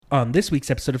On this week's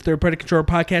episode of Third Party Controller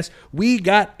Podcast, we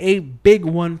got a big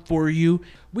one for you.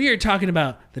 We are talking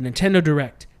about the Nintendo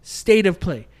Direct, State of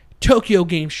Play, Tokyo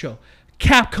Game Show,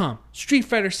 Capcom, Street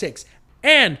Fighter 6,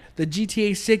 and the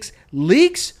GTA 6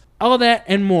 leaks. All that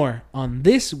and more on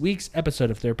this week's episode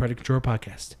of Third Party Controller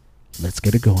Podcast. Let's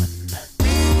get it going.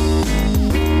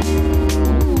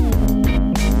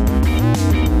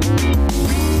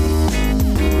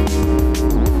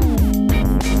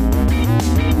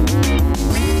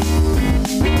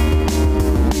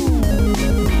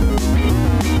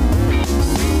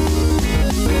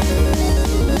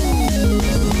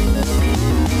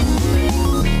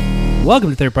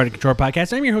 Welcome to Third Party Controller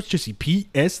Podcast. I'm your host, Jesse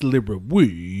P.S. Libra with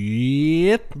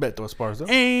Beto Esparza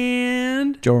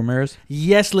and Joe Ramirez.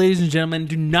 Yes, ladies and gentlemen,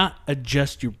 do not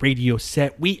adjust your radio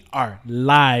set. We are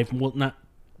live. Well, not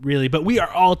really, but we are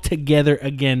all together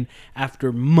again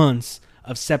after months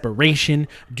of separation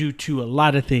due to a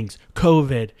lot of things.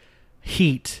 COVID,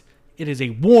 heat. It is a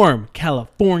warm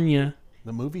California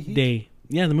The movie Heat? day.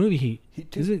 Yeah, the movie Heat.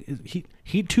 Heat 2? Is it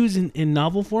Heat 2 is in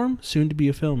novel form? Soon to be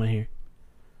a film, I hear.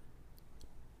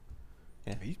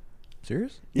 Yeah. Are you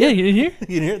serious? Yeah, you didn't hear?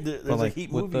 You know, there's Well, a like,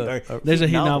 Heat with movie. the- or There's a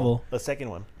Heat novel. The second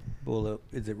one. Well,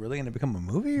 is it really going to become a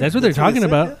movie? That's what they're That's what talking they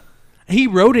said, about. He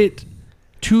wrote it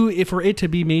for it to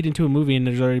be made into a movie, and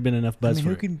there's already been enough buzz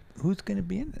for it. Who's going to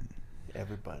be in it?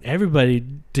 Everybody.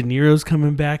 De Niro's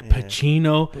coming back, Yeah.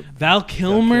 Pacino, Val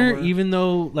Kilmer, Kilmer. even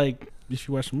though, like, if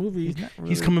you watch the movie, He's not he's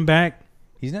really- coming back.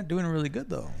 He's not doing really good,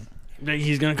 though.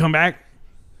 He's going to come back.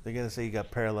 They're going to say he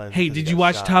got paralyzed. Hey, because he did you got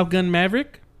watch shot. Top Gun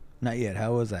Maverick? Not yet.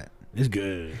 How was that? It's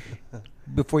good.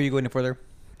 Before you go any further,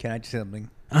 can I just say something?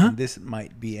 Uh-huh. This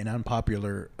might be an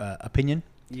unpopular opinion.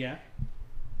 Yeah.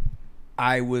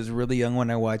 I was really young when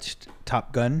I watched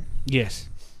Top Gun, Yes.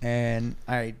 and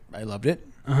I loved it.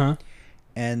 Uh-huh.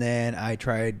 And then I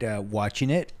tried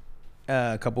watching it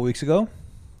a couple weeks ago,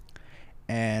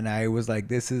 and I was like,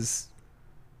 this is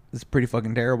pretty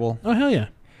fucking terrible. Oh, hell yeah.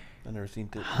 I've never seen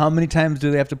it. How many times do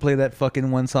they have to play that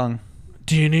fucking one song?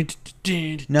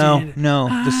 No, No,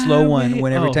 the slow one.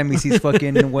 When every time he sees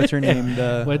fucking what's her name,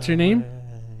 the What's her name?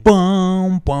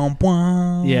 bum bum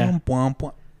bum Yeah. bum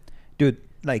bum, dude,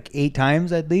 like 8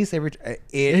 times at least every.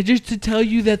 Just to tell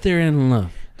you that they're in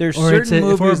love. There's Or it's certain a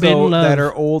movies forbidden though love. that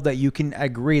are old that you can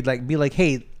agree, like be like,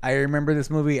 hey, I remember this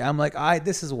movie. I'm like,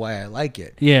 this is why I like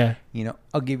it. Yeah. You know,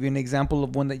 I'll give you an example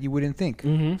of one that you wouldn't think.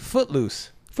 Mm-hmm.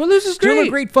 Footloose. Footloose is Still great. a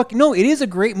great fucking. No, it is a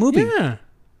great movie. Yeah.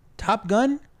 Top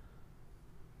Gun.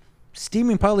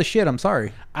 Steaming pile of shit. I'm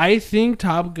sorry. I think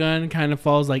Top Gun kind of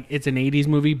falls like it's an 80s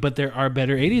movie, but there are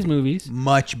better 80s movies.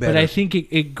 Much better. But I think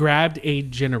it grabbed a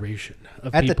generation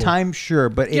of At people. the time, sure,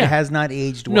 but it Yeah. has not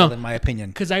aged well, No. in my opinion.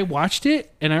 Because I watched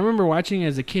it, and I remember watching it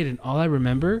as a kid, and all I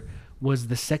remember was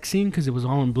the sex scene because it was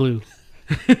all in blue.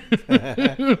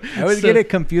 I always So- get it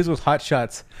confused with Hot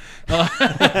Shots.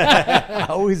 I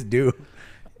always do.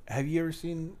 Have you ever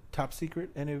seen Top Secret,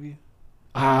 any of you?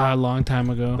 A long time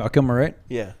ago. Val Kilmer, right?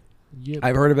 Yeah. Yep.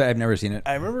 I've heard of it. I've never seen it.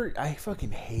 I remember I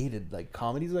fucking hated like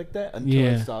comedies like that until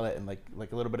Yeah. I saw that in like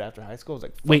a little bit after high school. I was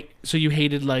like, fuck, Wait, so you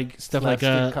hated like stuff like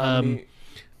slapstick comedy.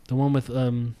 the one with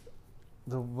The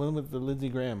one with the Lindsey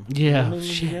Graham. yeah, Wasn't it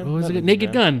Lindsey shit, Graham? what was Not it? Lindsey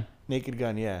Naked Graham. Gun. Naked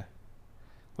Gun, yeah.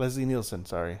 Leslie Nielsen,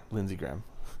 sorry. Lindsey Graham.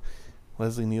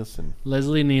 Leslie Nielsen.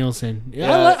 Leslie Nielsen. Yeah,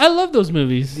 Yeah. I love those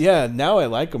movies. Yeah, now I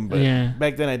like them, but Yeah.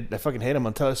 back then I fucking hate them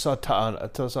until I saw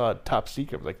Top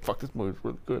Secret. I was like, fuck, this movie's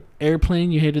really good.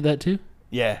 Airplane, you hated that too?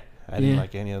 Yeah, I didn't Yeah.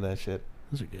 like any of that shit.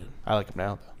 Those are good. I like them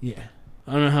now, though. Yeah.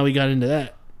 I don't know how we got into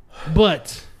that.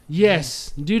 But,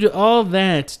 yes, due to all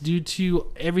that, due to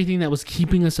everything that was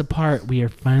keeping us apart, we are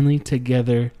finally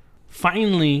together.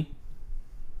 Finally.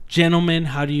 Gentlemen,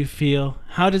 how do you feel?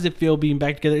 How does it feel being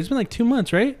back together? It's been like 2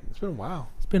 months, right? It's been a while.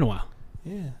 It's been a while.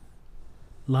 Yeah.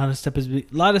 A lot of stuff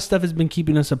has been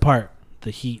keeping us apart.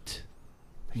 The heat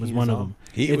was Heat one is of on. them.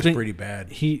 It It's was been- pretty bad.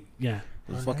 Heat, yeah.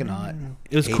 It was fucking hot.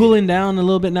 It was Hated cooling down a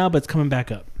little bit now, but it's coming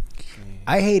back up.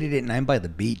 I hated it, and I'm by the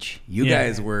beach. You Yeah.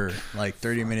 guys were like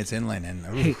 30 minutes inland, and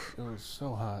Hey, It was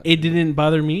so hot. it didn't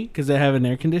bother me because I have an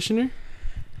air conditioner.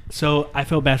 So I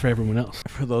felt bad for everyone else.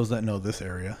 for those that know this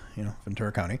area, you know,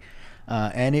 Ventura County,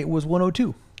 and it was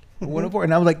 102, 104,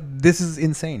 and I was like, this is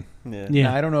insane. Yeah. Yeah.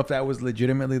 Now, I don't know if that was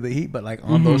legitimately the heat, but like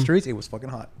on those streets, it was fucking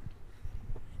hot.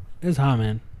 It's hot,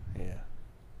 man. Yeah.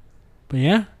 But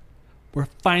yeah, we're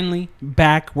finally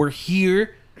back. We're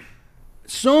here.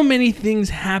 So many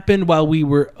things happened while we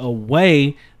were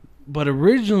away, but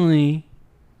originally,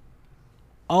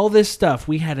 all this stuff,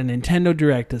 we had a Nintendo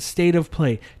Direct, a State of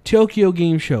Play, Tokyo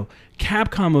Game Show,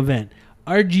 Capcom event,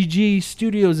 RGG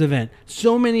Studios event.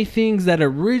 So many things that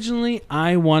originally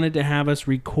I wanted to have us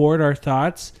record our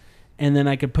thoughts and then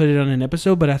I could put it on an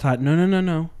episode. But I thought,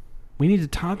 no. We need to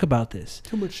talk about this.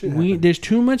 Too much shit happened. There's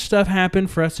too much stuff happened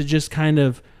for us to just kind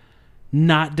of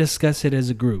not discuss it as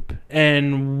a group.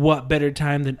 And what better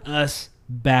time than us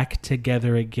back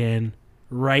together again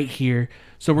right here.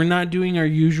 So we're not doing our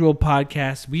usual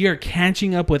podcast. We are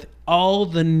catching up with all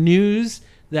the news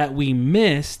that we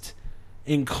missed,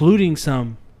 including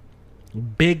some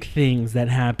big things that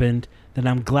happened that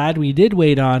I'm glad we did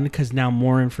wait on, because now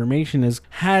more information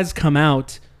has come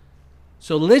out.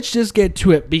 So let's just get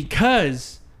to it,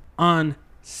 because on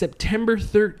September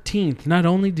 13th, not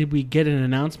only did we get an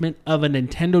announcement of a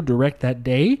Nintendo Direct that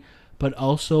day, but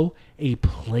also a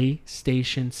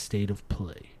PlayStation State of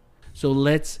Play. So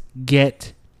let's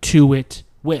get to it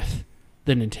with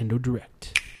the Nintendo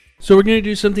Direct. So we're going to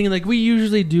do something like we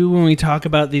usually do when we talk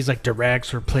about these like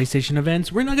directs or PlayStation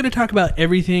events. We're not going to talk about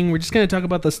everything. We're just going to talk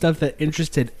about the stuff that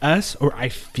interested us, or I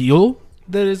feel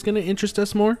that is going to interest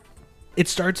us more. It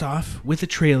starts off with a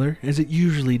trailer, as it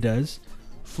usually does,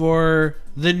 for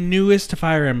the newest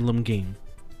Fire Emblem game,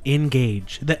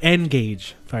 Engage, the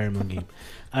N-Gage Fire Emblem game,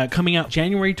 coming out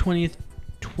January 20th,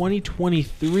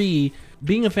 2023.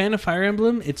 Being a fan of Fire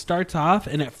Emblem, it starts off,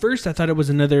 and at first I thought it was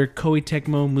another Koei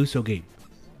Tecmo Musou game.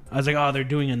 I was like, oh, they're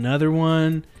doing another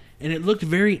one, and it looked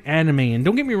very anime. And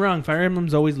don't get me wrong, Fire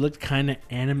Emblem's always looked kind of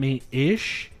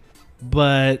anime-ish,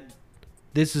 but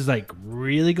this is like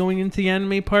really going into the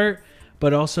anime part,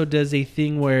 but also does a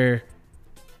thing where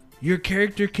your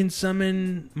character can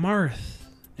summon Marth.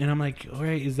 And I'm like, all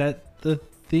right, is that the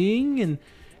thing? And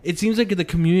it seems like the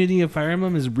community of Fire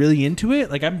Emblem is really into it.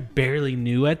 Like, I'm barely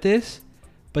new at this,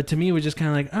 but to me it was just kind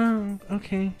of like, oh,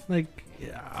 okay, like,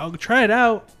 yeah, I'll try it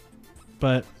out,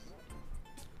 but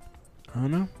I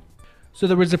don't know. So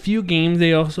there was a few games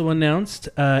they also announced.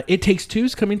 It Takes Two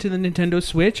is coming to the Nintendo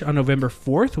Switch on November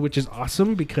 4th, which is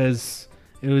awesome because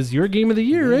it was your game of the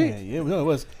year, right? Yeah, no, it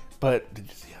was. But did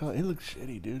you see how it looked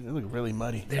shitty, dude? It looked really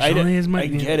muddy. I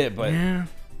get it, but yeah.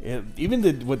 Even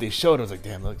what they showed, I was like,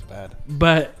 damn, it looks bad.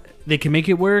 But they can make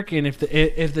it work, and if the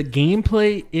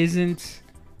gameplay isn't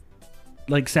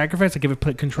like sacrificed, like if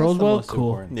it controls well,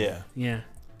 cool. Important. Yeah.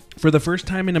 For the first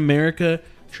time in America,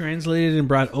 translated and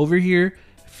brought over here,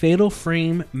 Fatal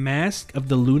Frame Mask of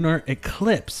the Lunar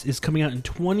Eclipse is coming out in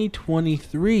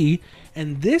 2023,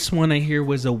 and this one I hear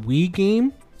was a Wii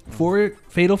game for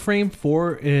Fatal Frame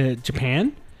for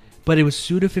Japan, but it was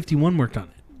Suda51 worked on it.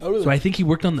 Oh, really? So I think he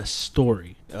worked on the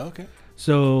story. Oh, okay.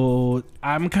 So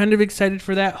I'm kind of excited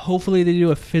for that. Hopefully they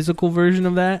do a physical version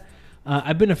of that.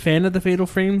 I've been a fan of the Fatal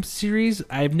Frame series.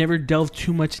 I've never delved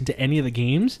too much into any of the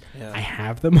games. Yeah. I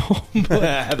have them all,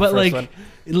 but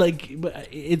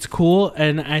it's cool.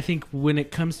 And I think when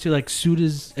it comes to like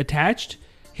Suda's attached,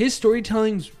 his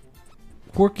storytelling's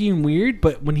quirky and weird.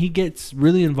 But when he gets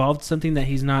really involved in something that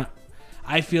he's not,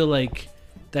 I feel like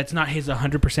that's not his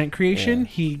 100% creation. Yeah.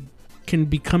 He can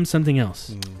become something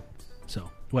else.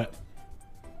 So what?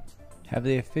 Have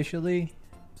they officially?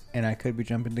 And I could be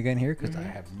jumping the gun here because I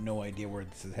have no idea where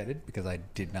this is headed because I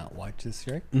did not watch this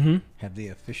direct. Have they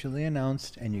officially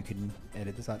announced, and you can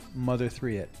edit this out, Mother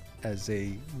 3 it as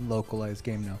a localized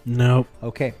game now? Nope.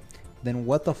 Okay. Then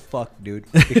what the fuck,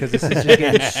 dude? Because this is just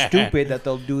getting stupid that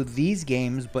they'll do these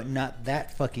games but not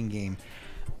that fucking game.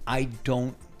 I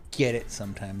don't get it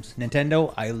sometimes.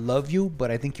 Nintendo, I love you, but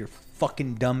I think you're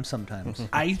fucking dumb sometimes.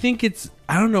 I think it's,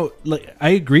 I don't know, like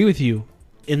I agree with you.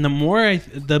 And the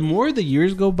more the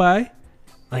years go by,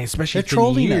 like especially they're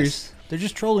trolling us. They're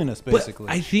just trolling us, basically.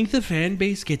 But I think the fan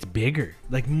base gets bigger.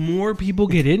 Like more people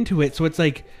get into it, so it's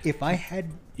like if I had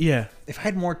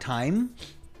more time,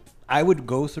 I would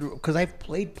go through because I've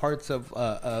played parts of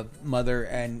Mother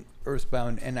and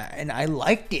Earthbound, and I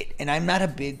liked it. And I'm not a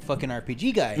big fucking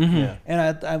RPG guy,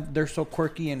 and they're so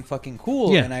quirky and fucking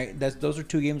cool. Yeah. And those are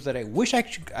two games that I wish I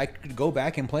could go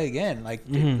back and play again. Like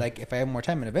like if I have more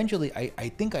time, and eventually I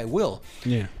think I will.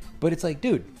 Yeah. But it's like,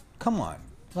 dude, come on,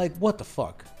 like what the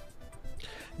fuck.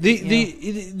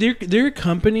 They're a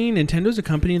company. Nintendo's a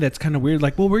company that's kind of weird.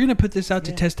 Like, well, we're gonna put this out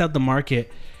to test out the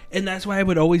market. And that's why I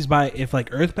would always buy, if like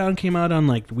Earthbound came out on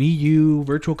like Wii U,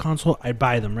 Virtual Console, I'd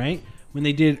buy them, right? When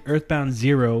they did Earthbound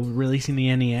Zero, releasing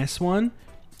the NES one,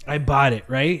 I bought it,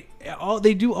 right?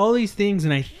 They do all these things,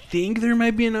 and I think there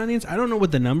might be an audience. I don't know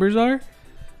what the numbers are,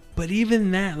 but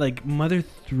even that, like Mother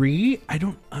 3, I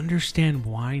don't understand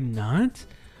why not.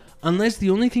 Unless the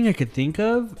only thing I could think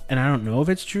of, and I don't know if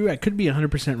it's true, I could be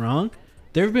 100% wrong,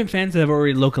 there have been fans that have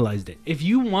already localized it. If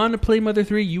you want to play Mother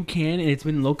 3, you can, and it's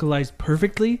been localized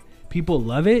perfectly. People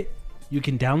love it. You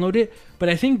can download it. But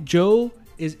I think Joe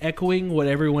is echoing what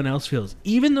everyone else feels.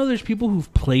 Even though there's people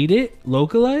who've played it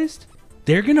localized,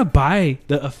 they're going to buy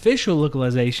the official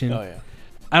localization. Oh, yeah.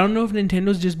 I don't know if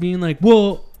Nintendo's just being like,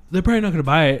 well, they're probably not going to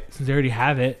buy it since they already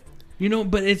have it. You know,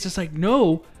 but it's just like,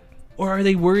 no. Or are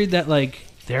they worried that, like,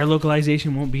 their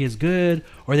localization won't be as good?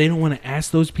 Or they don't want to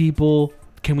ask those people,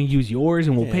 can we use yours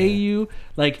and we'll pay you?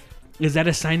 Like, is that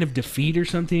a sign of defeat or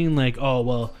something? Like, oh,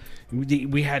 well,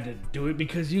 we had to do it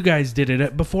because you guys did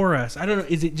it before us. I don't know.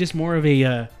 Is it just more of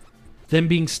a them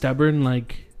being stubborn,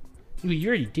 like, you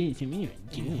already did it to me.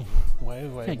 Why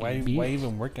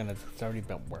even work on it? It's already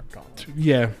been worked on.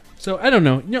 Yeah. So I don't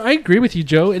know. You know, I agree with you,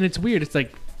 Joe, and it's weird. It's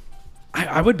like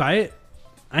I would buy it.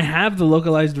 I have the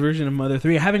localized version of Mother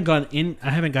 3. I haven't gotten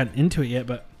into it yet,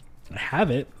 but I have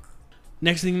it.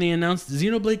 Next thing they announced,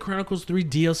 Xenoblade Chronicles 3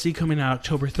 DLC coming out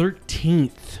October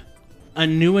 13th. A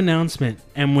new announcement.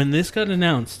 And when this got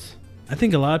announced, I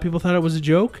think a lot of people thought it was a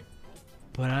joke,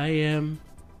 but I am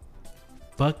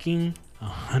fucking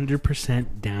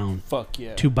 100% down Fuck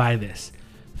yeah. to buy this.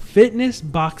 Fitness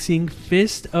Boxing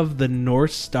Fist of the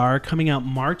North Star coming out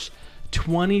March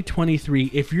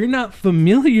 2023. If you're not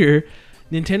familiar,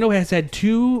 Nintendo has had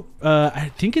two,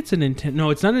 I think it's a Nintendo,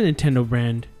 no, it's not a Nintendo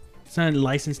brand. It's not a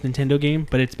licensed Nintendo game,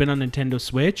 but it's been on Nintendo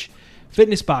Switch.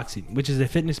 Fitness Boxing, which is a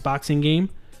fitness boxing game.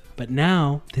 But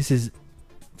now, this is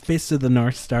Fist of the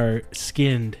North Star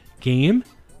skinned game.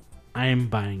 I am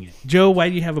buying it. Joe, why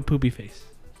do you have a poopy face?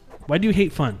 Why do you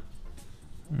hate fun?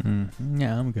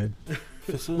 Yeah, I'm good.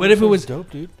 What if it was dope,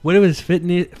 dude? What if it was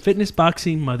fitness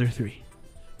boxing Mother 3?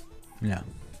 No.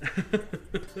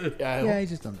 Yeah, Yeah, I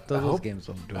just don't. Those games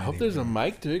don't do I hope anything there's for a me.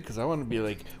 mic to it because I want to be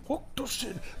like, whoa, those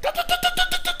shit.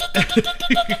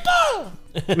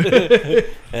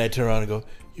 And I turn around and go,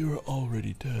 you are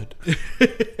already dead.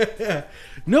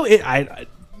 No,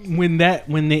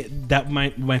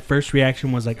 my first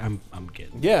reaction was like, I'm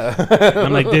kidding. Yeah.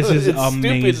 I'm like, this is It's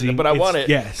amazing. stupid, but I want it.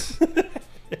 Yes.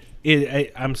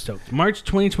 I'm stoked. March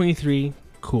 2023.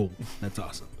 Cool. That's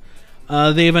awesome.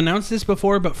 They've announced this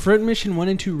before, but Front Mission 1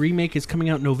 and 2 Remake is coming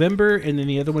out November, and then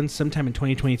the other one's sometime in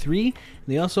 2023.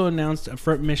 They also announced a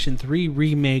Front Mission 3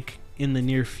 Remake in the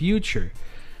near future.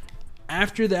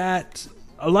 After that,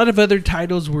 a lot of other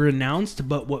titles were announced,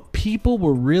 but what people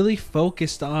were really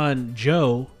focused on,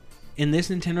 Joe, in this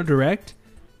Nintendo Direct,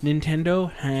 Nintendo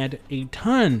had a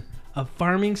ton of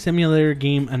farming simulator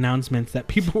game announcements that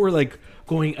people were like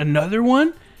going, another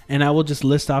one? And I will just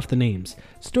list off the names.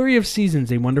 Story of Seasons,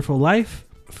 A Wonderful Life,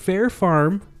 Fair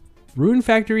Farm, Rune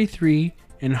Factory 3,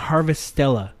 and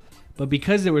Harvestella. But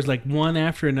because there was like one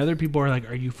after another, people are like,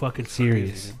 are you fucking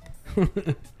serious?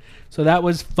 So that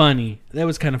was funny. That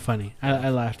was kind of funny. I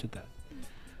laughed at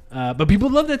that. But people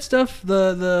love that stuff,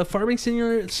 the farming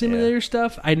simulator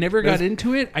stuff. I never got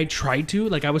into it. I tried to.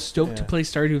 Like, I was stoked to play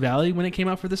Stardew Valley when it came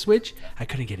out for the Switch. I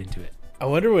couldn't get into it. I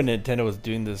wonder when Nintendo was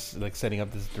doing this, like setting up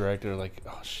this director, like,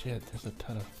 oh shit, there's a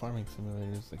ton of farming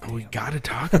simulators. Like, We gotta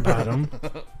talk about them.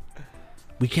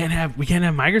 We can't have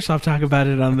Microsoft talk about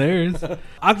it on theirs.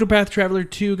 Octopath Traveler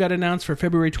 2 got announced for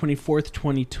February 24th,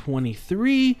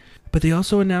 2023. But they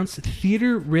also announced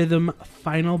Theater Rhythm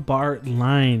Final Bar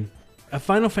Line, a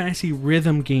Final Fantasy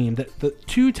rhythm game. The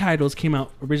two titles came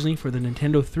out originally for the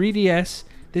Nintendo 3DS.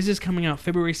 This is coming out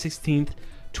February 16th,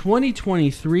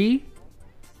 2023.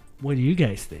 What do you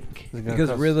guys think?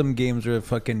 Because rhythm games are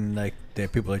fucking like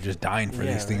that. People are just dying for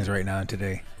these things right now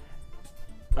today.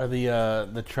 Are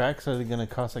the tracks gonna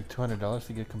cost like $200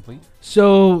 to get complete?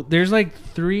 So there's like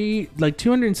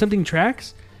 200 and something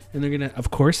tracks, and they're gonna of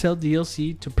course sell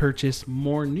DLC to purchase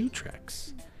more new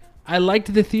tracks. I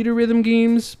liked the Theater Rhythm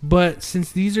games, but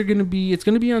since these are it's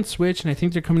gonna be on Switch, and I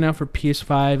think they're coming out for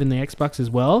PS5 and the Xbox as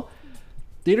well.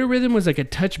 Theater Rhythm was like a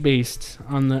touch based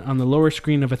on the lower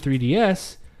screen of a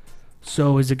 3DS.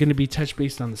 So is it going to be touch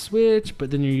based on the Switch,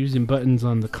 but then you're using buttons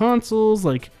on the consoles?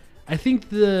 Like, I think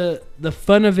the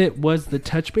fun of it was the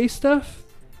touch based stuff.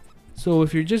 So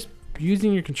if you're just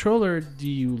using your controller, do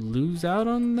you lose out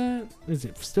on that? Is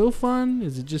it still fun?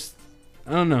 Is it just,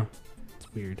 I don't know.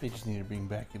 It's weird. They just need to bring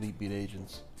back Elite Beat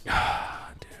Agents. Dude.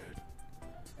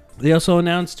 They also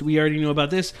announced, we already know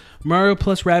about this, Mario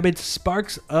plus Rabbids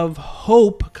Sparks of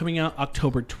Hope coming out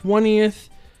October 20th.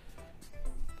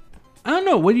 I don't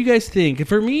know. What do you guys think?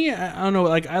 For me, I don't know.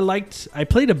 Like, I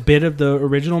played a bit of the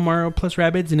original Mario plus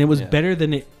Rabbids, and it was better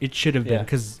than it should have been,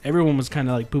 because everyone was kind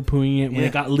of like poo-pooing it when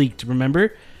it got leaked,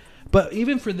 remember? But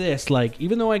even for this, like,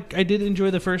 even though I did enjoy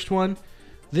the first one,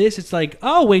 it's like,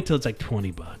 I'll wait till it's like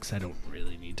 $20. I don't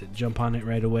really need to jump on it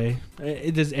right away.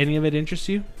 Does any of it interest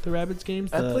you, the Rabbids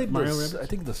games? I played Mario Rabbids? I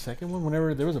think the second one,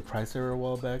 whenever there was a price error a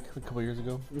while back, a couple years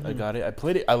ago. Mm-hmm. I got it. I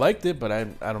played it. I liked it, but I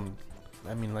don't...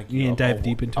 I mean, like, you didn't dive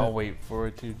deep into it? I'll wait for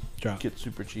it to get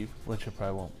super cheap, which I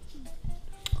probably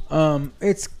won't.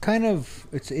 It's kind of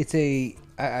it's a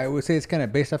I would say it's kind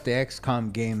of based off the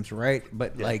XCOM games, right?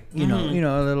 But like you Mm-hmm.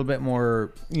 know, a little bit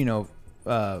more,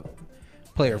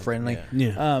 player friendly.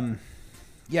 Yeah.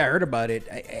 Yeah, I heard about it.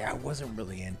 I wasn't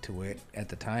really into it at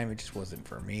the time. It just wasn't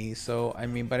for me. So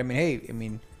hey,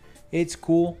 it's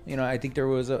cool. I think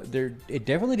it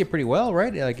definitely did pretty well,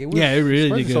 right? Like it was. Yeah, it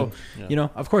really did So good.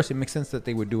 of course, it makes sense that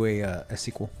they would do a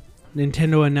sequel.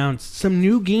 Nintendo announced some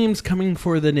new games coming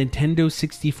for the Nintendo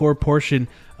 64 portion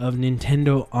of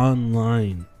Nintendo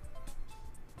Online.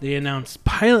 They announced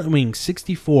Pilot Wing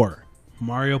 64,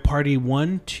 Mario Party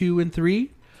 1, 2, and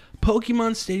 3,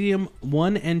 Pokemon Stadium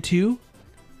 1 and 2,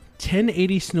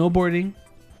 1080 Snowboarding,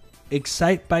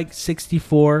 Excite Bike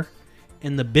 64,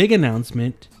 and the big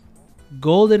announcement,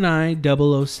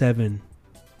 GoldenEye 007,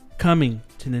 coming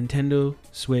to Nintendo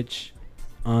Switch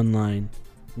Online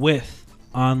with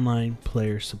online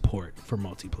player support for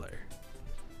multiplayer.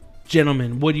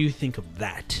 Gentlemen, what do you think of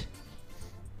that?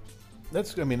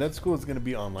 That's cool. It's going to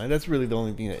be online. That's really the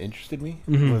only thing that interested me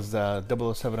Mhm. was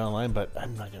 007 online, but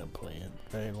I'm not going to play it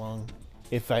very long.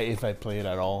 If I play it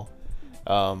at all.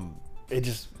 It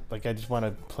just, like, I just want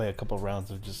to play a couple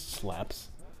rounds of just slaps.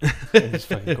 And just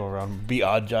fucking go around. Be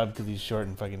Odd Job because he's short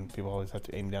and fucking people always have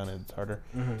to aim down and it's harder.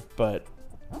 But,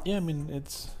 yeah,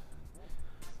 it's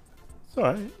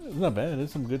alright. It's not bad.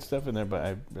 There's some good stuff in there,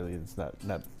 but it's not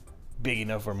big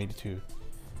enough for me to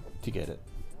get it.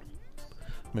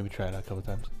 Maybe try it out a couple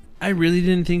times. I really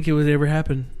didn't think it would ever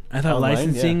happen. I thought Online,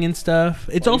 licensing yeah. and stuff.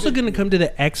 It's Well, also even- going to come to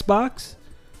the Xbox,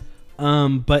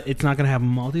 but it's not going to have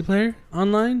multiplayer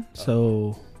online.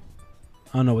 So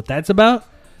I don't know what that's about.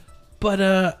 But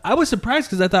I was surprised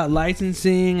because I thought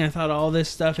licensing, I thought all this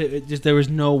stuff. It just there was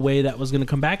no way that was going to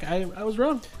come back. I was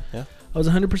wrong. Yeah. I was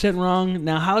 100% wrong.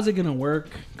 Now, how's it going to work?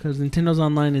 Because Nintendo's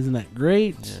online isn't that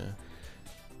great.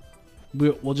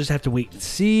 Yeah. We'll just have to wait and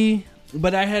see.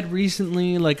 But I had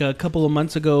recently, like a couple of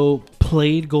months ago,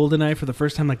 played GoldenEye for the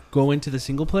first time, like go into the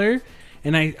single player.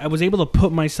 And I was able to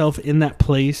put myself in that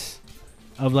place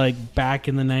of like back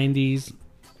in the 90s.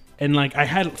 And like I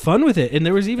had fun with it. And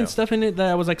there was even stuff in it that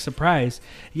I was like surprised.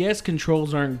 Yes,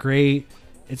 controls aren't great.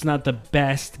 It's not the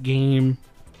best game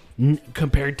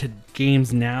compared to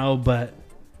games now. But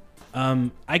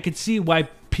I could see why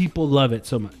people love it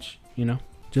so much,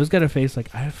 Joe's got a face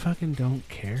like, I fucking don't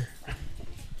care.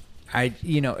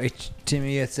 To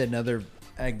me, it's another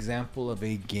example of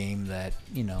a game that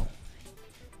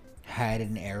had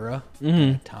an era,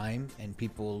 a time, and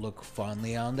people look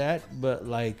fondly on that. But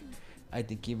like, I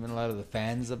think even a lot of the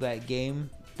fans of that game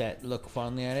that look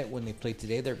fondly on it, when they play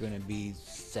today, they're going to be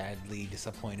sadly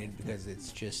disappointed because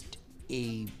it's just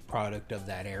a product of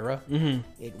that era.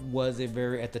 It was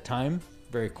at the time,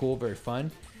 very cool, very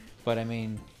fun, but I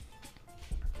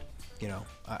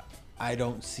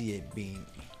don't see it being.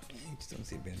 I just don't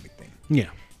see it being a big thing. Yeah.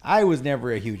 I was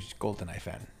never a huge GoldenEye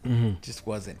fan. Just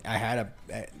wasn't. I had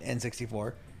a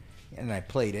N64, and I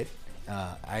played it.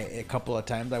 A couple of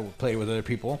times I would play it with other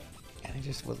people, and I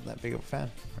just wasn't that big of a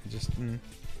fan.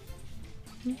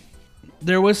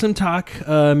 There was some talk.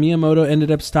 Miyamoto ended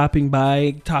up stopping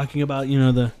by, talking about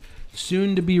the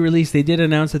soon to be released. They did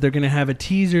announce that they're going to have a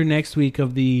teaser next week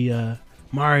of the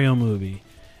Mario movie,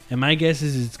 and my guess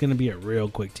is it's going to be a real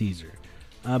quick teaser.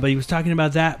 But he was talking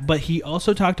about that. But he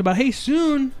also talked about, hey,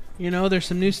 soon, there's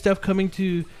some new stuff coming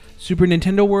to Super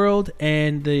Nintendo World,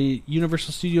 and the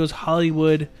Universal Studios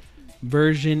Hollywood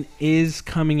version is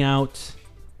coming out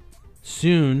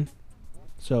soon.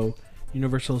 So,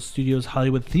 Universal Studios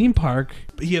Hollywood theme park.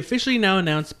 He officially now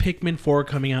announced Pikmin 4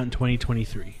 coming out in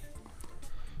 2023.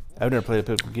 I've never played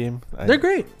a Pikmin game. They're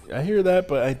great. I hear that,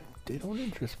 but they don't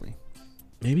interest me.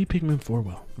 Maybe Pikmin 4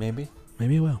 will. Maybe.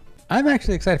 Maybe it will. I'm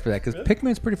actually excited for that because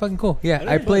Pikmin's pretty fucking cool. Yeah,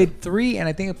 I played 3, and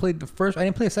I think I played the first. I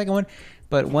didn't play the second one,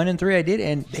 but 1 and 3 I did,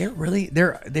 and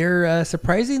they're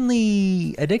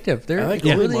surprisingly addictive. They're like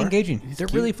really Olimar. engaging. He's They're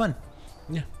cute. really fun.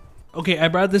 Yeah. Okay, I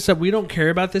brought this up. We don't care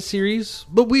about this series,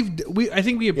 but I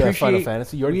think we Yeah, appreciate Final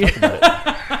Fantasy. You already talked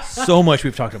about it. So much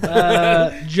we've talked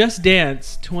about. Just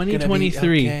Dance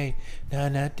 2023. Okay.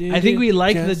 I think we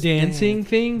like the dancing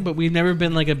thing, but we've never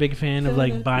been like a big fan of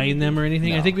like buying them or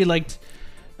anything. I No. think we liked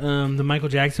the Michael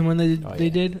Jackson one they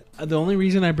did. The only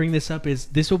reason I bring this up is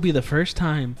this will be the first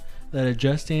time that a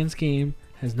Just Dance game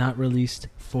has not released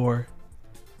for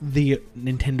the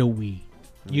Nintendo Wii.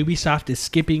 Ubisoft is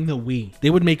skipping the Wii.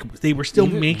 They were still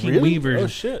making really? Wii versions. Oh,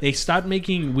 shit. They stopped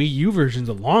making Wii U versions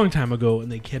a long time ago,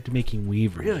 and they kept making Wii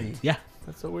versions. Really? Yeah.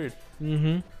 That's so weird.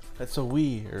 Mm-hmm. That's so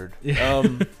weird. They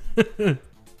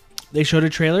showed a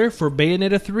trailer for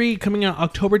Bayonetta 3 coming out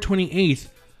October 28th.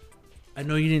 I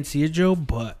know you didn't see it, Joe,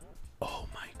 but oh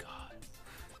my god.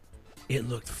 It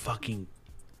looked fucking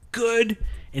good.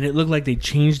 and it looked like they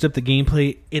changed up the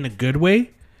gameplay in a good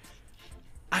way.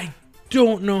 I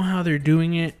don't know how they're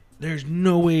doing it. There's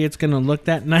no way it's going to look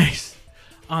that nice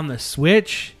on the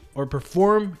Switch or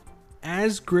perform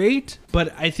as great,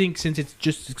 but I think since it's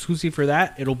just exclusive for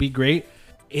that, it'll be great.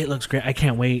 It looks great. I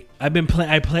can't wait. I've been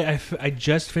playing. I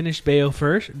just finished Bayo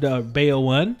first, Bayo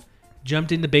 1,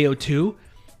 jumped into Bayo 2,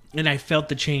 and I felt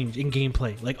the change in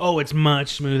gameplay. Like, oh, it's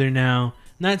much smoother now.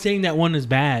 Not saying that one is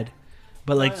bad,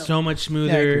 but like so much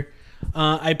smoother.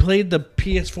 I played the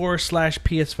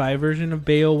PS4/PS5 version of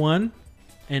Bayo 1,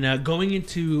 and going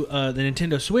into the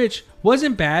Nintendo Switch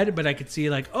wasn't bad, but I could see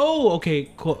like, oh,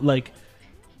 okay, cool, like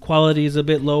quality is a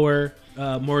bit lower,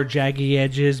 more jaggy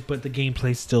edges, but the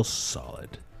gameplay's still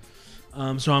solid.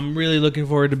 So I'm really looking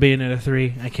forward to Bayonetta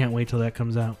 3. I can't wait till that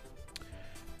comes out.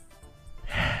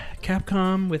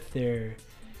 Capcom with their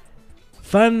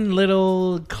fun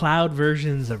little cloud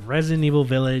versions of Resident Evil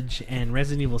Village and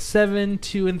Resident Evil 7,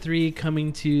 2, and 3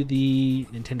 coming to the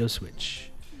Nintendo Switch.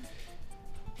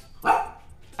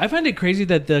 I find it crazy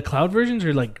that the cloud versions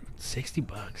are like $60.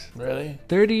 Really?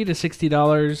 $30 to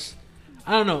 $60.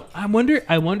 I don't know. I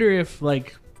wonder if,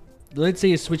 like, let's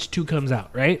say a Switch 2 comes out,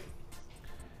 right?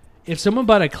 If someone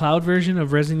bought a cloud version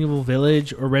of Resident Evil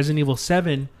Village or Resident Evil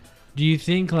 7, do you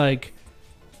think, like,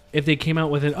 if they came out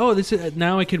with it, oh, this is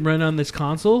now I can run on this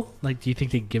console, like, do you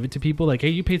think they'd give it to people? Like, hey,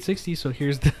 you paid $60, so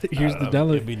here's the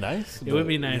download. It'd be nice. It would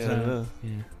be nice. Yeah.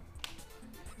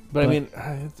 But I mean,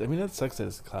 that sucks that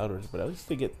it's cloud version, but at least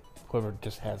they get whoever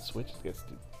just has Switch gets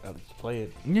to at least play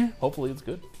it. Yeah. Hopefully it's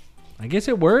good. I guess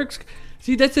it works.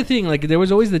 See, that's the thing. Like, there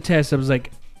was always the test. I was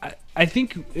like, I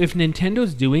think if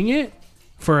Nintendo's doing it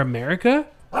for America,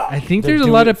 I think They're there's a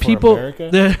doing lot it of for people.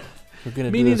 America? We're gonna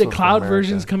do Meaning this the one for cloud America.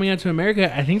 versions coming out to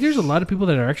America. I think there's a lot of people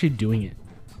that are actually doing it.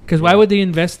 Because why would they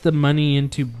invest the money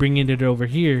into bringing it over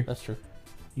here? That's true.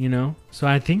 You know? So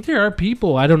I think there are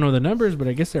people. I don't know the numbers, but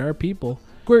I guess there are people.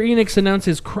 Square Enix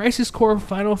announces Crisis Core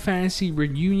Final Fantasy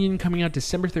Reunion coming out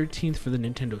December 13th for the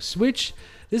Nintendo Switch.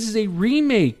 This is a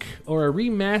remake or a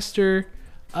remaster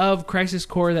of Crisis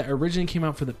Core that originally came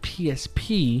out for the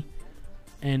PSP.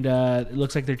 And it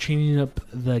looks like they're changing up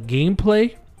the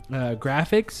gameplay,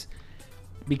 graphics,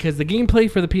 because the gameplay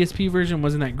for the PSP version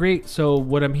wasn't that great. So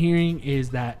what I'm hearing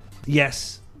is that,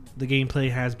 yes, the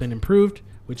gameplay has been improved,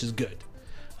 which is good.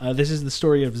 This is the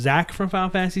story of Zack from Final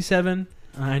Fantasy VII.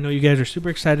 I know you guys are super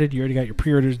excited. You already got your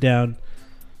pre-orders down.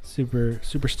 Super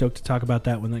stoked to talk about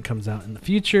that when that comes out in the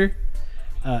future.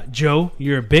 Joe,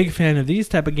 you're a big fan of these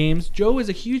type of games. Joe is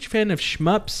a huge fan of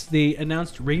shmups. They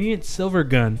announced Radiant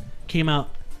Silvergun came out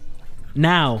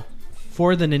now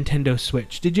for the Nintendo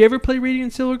Switch. Did you ever play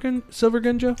Radiant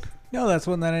Silvergun, Joe? No, that's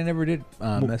one that I never did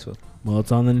mess with. Well,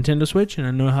 it's on the Nintendo Switch, and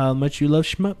I know how much you love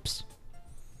shmups.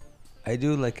 I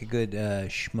do like a good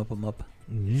shmup 'em up.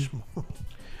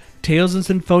 Tales and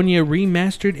Symphonia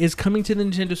Remastered is coming to the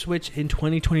Nintendo Switch in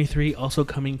 2023, also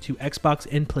coming to Xbox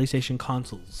and PlayStation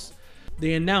consoles.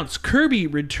 They announced Kirby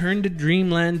Return to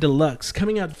Dreamland Deluxe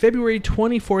coming out February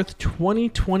 24th,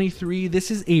 2023.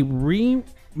 This is a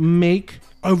remake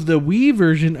of the Wii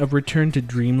version of Return to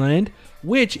Dreamland,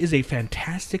 which is a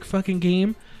fantastic fucking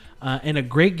game. And a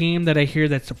great game that I hear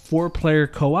that's a 4-player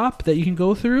co-op that you can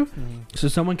go through. So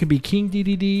someone could be King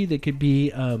DDD, they could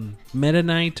be Meta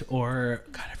Knight, or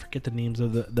God, I forget the names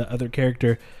of the other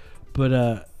character.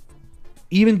 But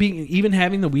even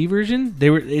having the Wii version,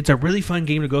 it's a really fun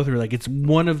game to go through. Like, it's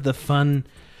one of the fun.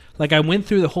 Like, I went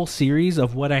through the whole series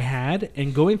of what I had,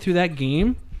 and going through that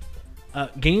game,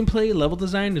 gameplay, level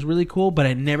design is really cool. But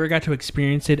I never got to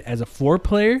experience it as a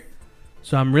 4-player.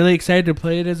 So I'm really excited to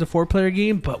play it as a 4-player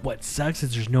game, but what sucks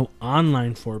is there's no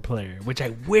online 4-player, which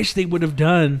I wish they would have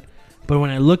done. But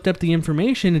when I looked up the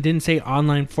information, it didn't say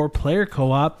online 4-player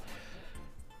co-op,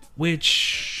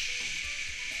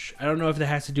 which I don't know if that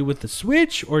has to do with the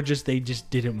Switch or they just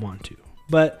didn't want to.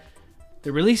 But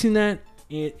they're releasing that.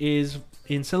 It is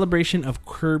in celebration of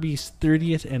Kirby's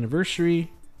 30th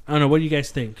anniversary. I don't know. What do you guys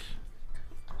think?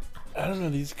 I don't know,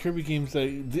 these Kirby games, other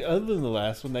than the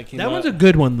last one that came out. That one's a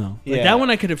good one, though. Like, Yeah. that one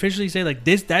I could officially say, like,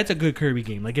 that's a good Kirby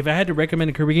game. Like, if I had to recommend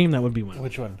a Kirby game, that would be one.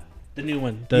 Which one? The new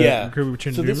one. Yeah. Kirby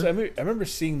Return So to Dreamland. I remember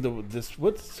seeing this,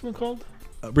 what's this one called?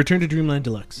 Return to Dreamland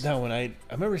Deluxe. That one, I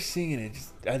remember seeing it.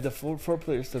 The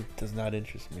 4-player stuff does not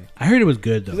interest me. I heard it was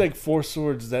good, though. It's like 4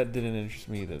 Swords, that didn't interest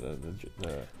me, the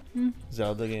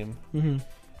Zelda game. Mm-hmm.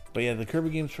 But yeah, the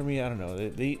Kirby games for me, I don't know.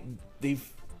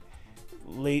 They've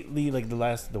lately, like the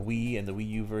Wii and the Wii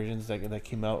U versions that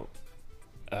came out,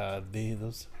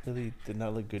 those really did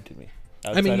not look good to me.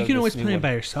 I mean, you can always play it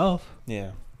by yourself.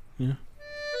 Yeah. Yeah.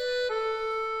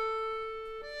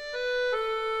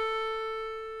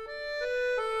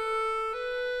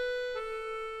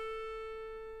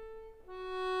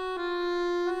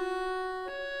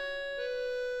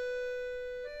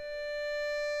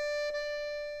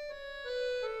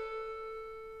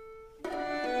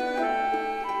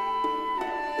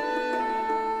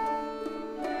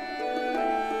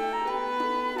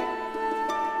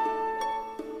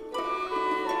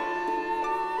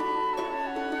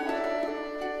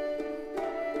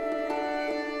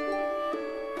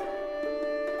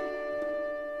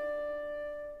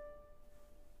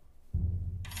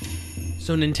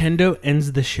 So Nintendo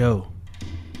ends the show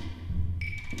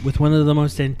with one of the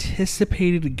most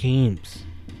anticipated games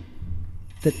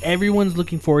that everyone's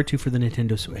looking forward to for the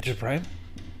Nintendo Switch. Metroid Prime?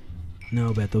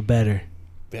 No, Beto, better.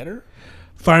 Better?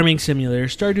 Farming Simulator,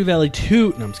 Stardew Valley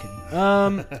 2. No, I'm just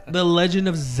kidding. The Legend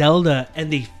of Zelda,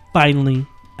 and they finally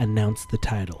announced the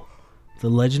title. The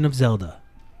Legend of Zelda,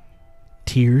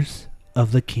 Tears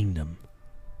of the Kingdom.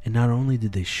 And not only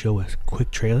did they show a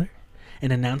quick trailer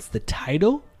and announce the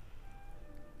title,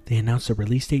 they announced a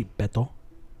release date, Beto,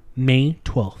 May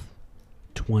 12th,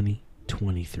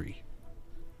 2023.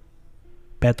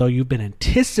 Beto, you've been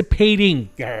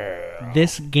anticipating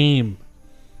this game.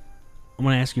 I'm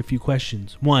going to ask you a few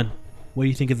questions. 1, what do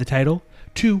you think of the title?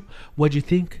 2, what do you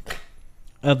think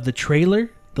of the trailer,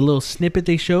 the little snippet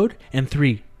they showed? And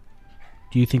 3,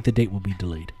 do you think the date will be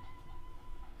delayed?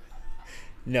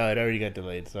 No, it already got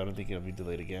delayed, so I don't think it'll be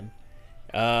delayed again.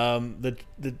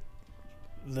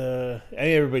 The I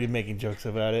mean, everybody making jokes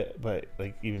about it, but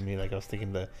like even me, like I was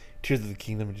thinking the Tears of the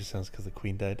Kingdom. It just sounds because the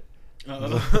Queen died. But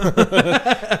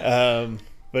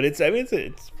it's I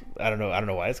don't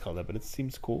know why it's called that, but it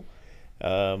seems cool.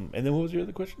 And then what was your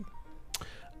other question?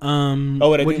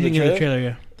 What do you think of the trailer?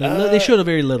 Yeah, they showed a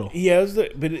very little. Yeah,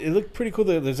 but it looked pretty cool.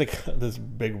 There's like this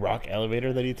big rock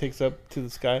elevator that he takes up to the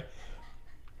sky.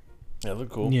 Yeah, it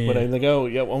looked cool. Yeah, but I'm like, oh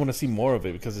yeah, I want to see more of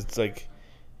it because it's like,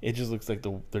 it just looks like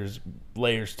there's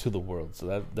layers to the world.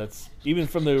 So that's even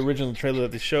from the original trailer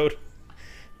that they showed,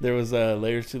 there was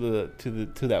layers to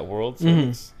that world. So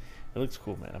it looks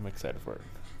cool, man. I'm excited for it.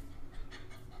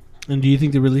 And do you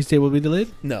think the release date will be delayed?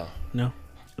 No.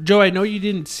 Joe, I know you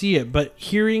didn't see it, but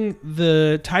hearing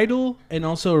the title and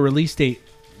also a release date,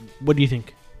 what do you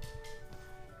think?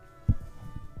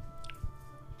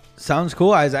 Sounds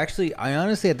cool. I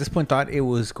honestly at this point thought it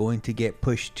was going to get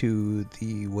pushed to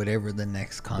the whatever the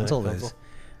next console is,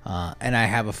 and I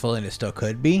have a feeling it still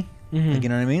could be. Like, you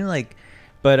know what I mean? Like,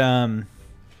 but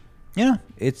yeah,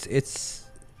 it's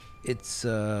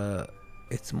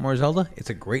more Zelda. It's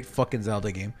a great fucking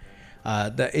Zelda game.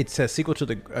 It's a sequel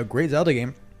to a great Zelda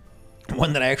game,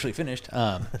 one that I actually finished.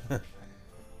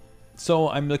 So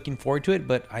I'm looking forward to it,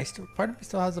 but part of me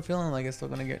still has a feeling like it's still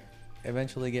gonna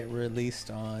eventually get released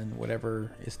on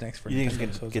whatever is next for Nintendo. You think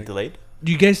it's gonna get delayed?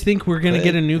 Do you guys think we're gonna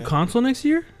get a new console next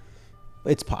year?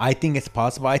 I think it's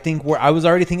possible. I think I was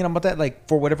already thinking about that. Like,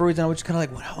 for whatever reason, I was just kind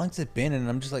of like, how long has it been? And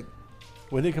I'm just like,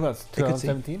 when did it come out?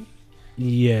 2017?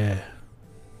 Yeah,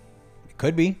 it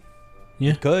could be.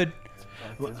 Yeah, it could.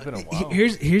 It's been a while.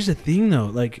 Here's the thing though.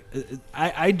 Like,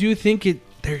 I do think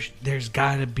there's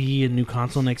got to be a new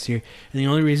console next year, and the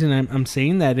only reason I'm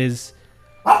saying that is,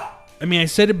 I mean, I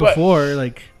said it before.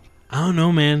 Like, I don't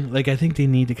know, man. Like, I think they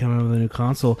need to come out with a new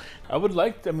console. I would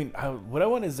like. What I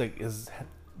want is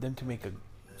them to make a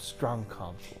strong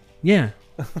console. Yeah,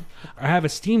 or have a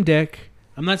Steam Deck.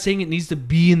 I'm not saying it needs to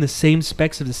be in the same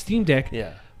specs of the Steam Deck.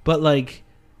 Yeah, but like,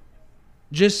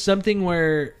 just something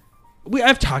where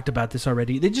I've talked about this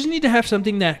already. They just need to have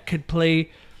something that could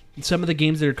play some of the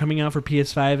games that are coming out for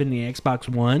PS5 and the Xbox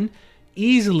One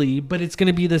easily, but it's going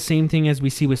to be the same thing as we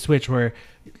see with Switch, where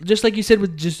just like you said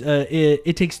with just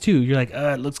It Takes Two, you're like,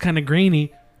 it looks kind of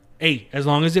grainy. Hey, as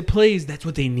long as it plays, that's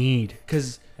what they need.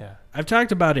 Because I've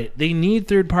talked about it. They need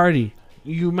third party.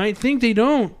 You might think they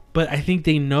don't, but I think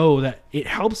they know that it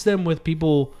helps them with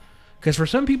people. Because for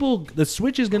some people, the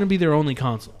Switch is going to be their only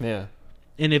console. Yeah.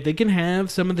 And if they can have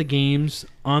some of the games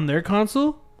on their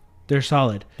console, they're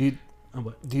solid. Do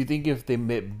you think if they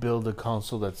build a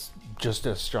console that's just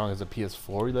as strong as a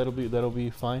PS4, that'll be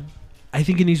fine? I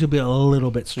think it needs to be a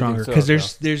little bit stronger because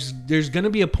there's going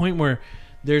to be a point where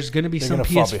there's going to be some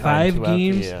PS5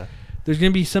 games. There's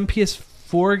going to be some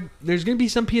PS4. There's going to be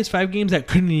some PS5 games that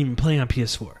couldn't even play on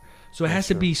PS4. So it has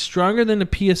to be stronger than the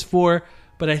PS4.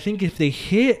 But I think if they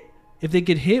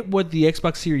could hit what the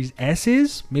Xbox Series S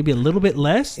is, maybe a little bit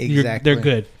less, they're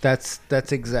good. That's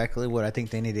exactly what I think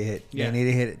they need to hit. Yeah. They need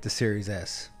to hit the Series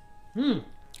S. They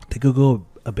could go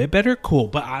a bit better, cool.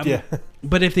 But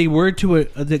but if they were to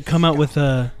come out with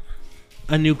a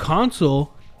new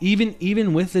console,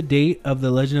 even with the date of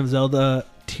The Legend of Zelda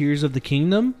Tears of the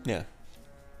Kingdom,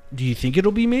 do you think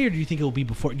it'll be May or do you think it'll be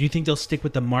before? Do you think they'll stick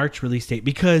with the March release date?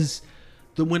 Because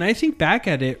when I think back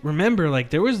at it, remember, like,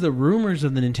 there was the rumors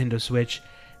of the Nintendo Switch.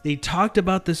 They talked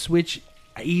about the Switch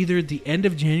either the end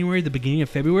of January, the beginning of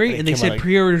February, and they said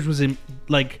pre-orders was in,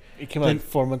 like... It came out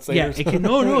 4 months later? Yeah, it came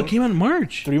out in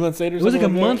March. 3 months later? It was like a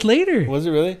month later. Was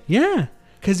it really? Yeah.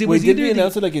 Because it was did they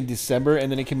announce it like in December and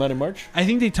then it came out in March? I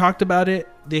think they talked about it.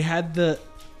 They had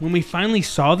when we finally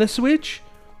saw the Switch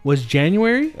was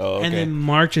January, and then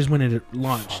March is when it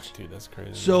launched. Fuck, dude, that's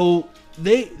crazy. So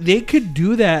they could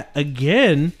do that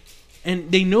again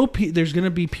and they know there's gonna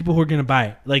be people who are gonna buy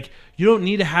it. Like, you don't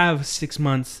need to have 6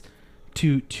 months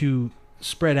to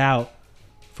spread out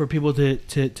for people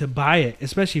to buy it,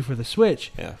 especially for the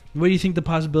Switch. Yeah. What do you think the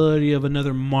possibility of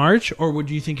another March, or would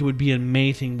you think it would be a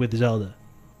May thing with Zelda?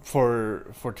 For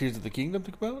Tears of the Kingdom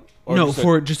to come out? No,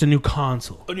 for just a new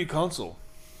console. A new console.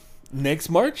 Next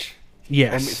March?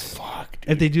 Yes. Fuck,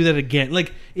 dude. If they do that again,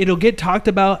 like, it'll get talked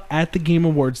about at the Game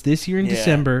Awards this year in Yeah.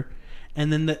 December,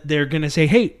 and then they're gonna say,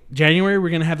 "Hey, January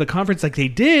we're gonna have the conference like they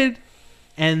did,"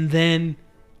 and then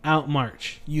out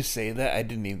March. You say that, I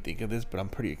didn't even think of this, but I'm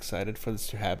pretty excited for this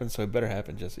to happen, so it better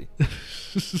happen, Jesse.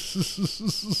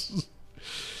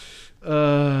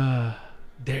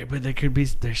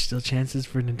 There's still chances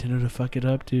for Nintendo to fuck it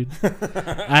up, dude.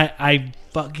 I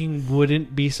fucking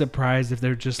wouldn't be surprised if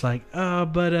they're just like,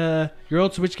 but your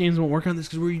old Switch games won't work on this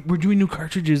because we're doing new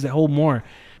cartridges that hold more.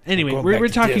 Anyway, we're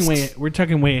talking way ahead. We're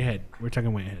talking way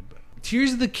ahead. But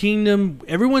Tears of the Kingdom,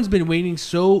 everyone's been waiting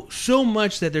so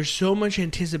much that there's so much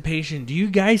anticipation. Do you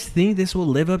guys think this will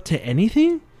live up to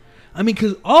anything? I mean,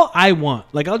 because all I want,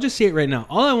 like, I'll just say it right now.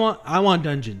 I want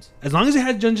dungeons. As long as it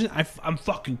has dungeons, I'm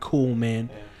fucking cool, man.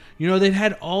 Yeah. You know, they've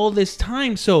had all this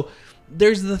time. So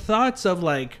there's the thoughts of,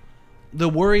 like, the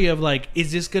worry of, like,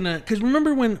 is this going to... Because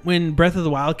remember when Breath of the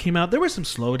Wild came out, there was some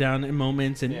slowdown in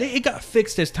moments, and it got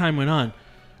fixed as time went on.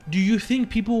 Do you think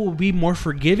people will be more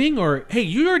forgiving? Or, hey,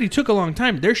 you already took a long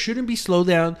time. There shouldn't be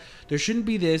slowdown. There shouldn't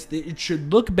be this. It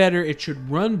should look better. It should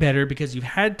run better because you've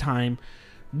had time.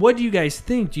 What do you guys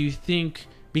think? Do you think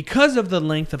because of the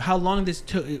length of how long this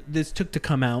took to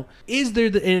come out, is there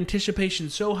the anticipation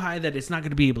so high that it's not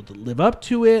going to be able to live up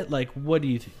to it? Like, what do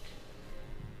you think?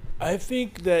 I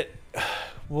think that,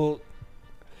 well,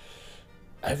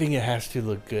 I think it has to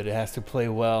look good. It has to play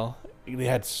well. They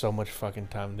had so much fucking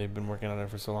time. They've been working on it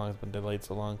for so long. It's been delayed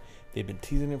so long. They've been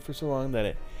teasing it for so long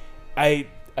that I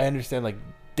understand, like,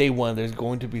 day one, there's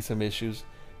going to be some issues.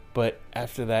 But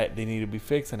after that, they need to be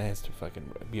fixed, and it has to fucking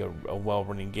be a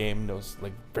well-running game. There's,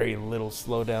 like, very little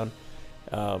slowdown,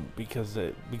 because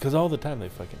all the time they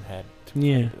fucking had to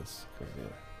play this.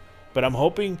 But I'm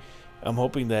hoping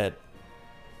that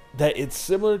it's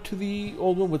similar to the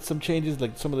old one with some changes,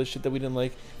 like some of the shit that we didn't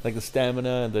like the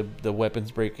stamina and the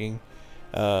weapons breaking.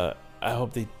 I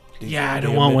hope they I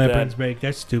don't want weapons break.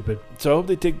 That's stupid. So I hope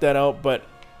they take that out, but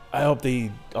I hope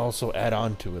they also add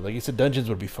on to it. Like you said, dungeons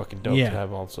would be fucking dope to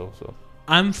have also. So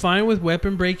I'm fine with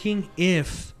weapon breaking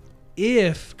if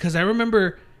because I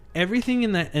remember everything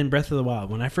in Breath of the Wild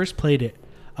when I first played it.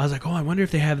 I was like, oh, I wonder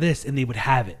if they have this, and they would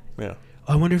have it. Yeah.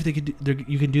 Oh, I wonder if you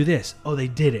can do this. Oh, they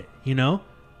did it. You know,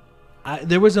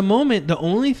 there was a moment. The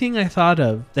only thing I thought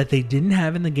of that they didn't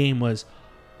have in the game was,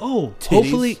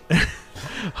 titties.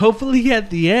 hopefully at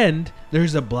the end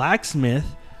there's a blacksmith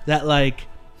that, like,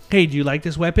 hey, do you like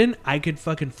this weapon? I could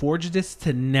fucking forge this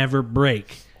to never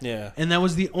break. Yeah. And that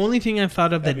was the only thing I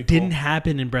thought of that didn't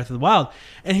happen in Breath of the Wild.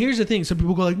 And here's the thing. Some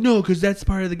people go like, no, because that's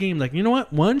part of the game. Like, you know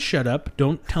what? One, shut up.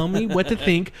 Don't tell me what to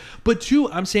think. But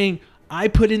two, I'm saying I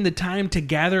put in the time to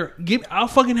gather. I'll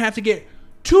fucking have to get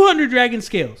 200 dragon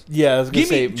scales. Yeah, I was going to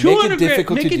say, make it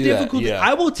difficult to do that. Yeah.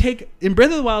 I will take, in Breath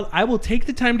of the Wild, I will take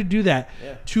the time to do that,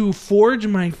 to forge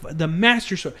the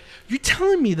Master Sword. You're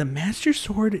telling me the Master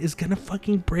Sword is going to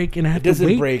fucking break and I have to wait? It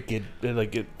doesn't break.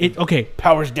 It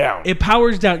powers down. It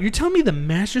powers down. You're telling me the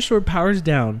Master Sword powers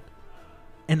down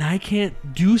and I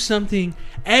can't do something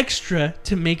extra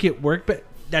to make it work? But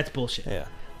that's bullshit. Yeah.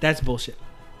 That's bullshit.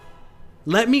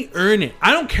 Let me earn it.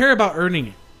 I don't care about earning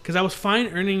it. Because I was fine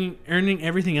earning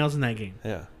everything else in that game.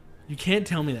 Yeah. You can't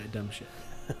tell me that dumb shit.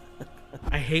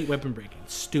 I hate weapon breaking.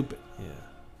 It's stupid. Yeah.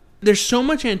 There's so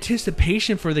much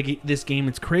anticipation for this game.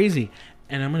 It's crazy.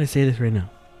 And I'm going to say this right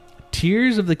now.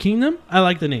 Tears of the Kingdom, I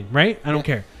like the name, right? I don't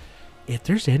care. If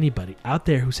there's anybody out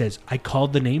there who says, I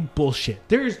called the name, bullshit.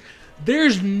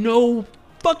 There's no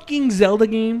fucking Zelda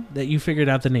game that you figured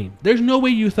out the name. There's no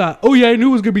way you thought, oh yeah, I knew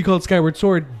it was going to be called Skyward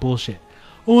Sword. Bullshit.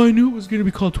 Oh, I knew it was going to be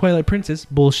called Twilight Princess.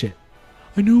 Bullshit.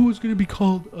 I knew it was going to be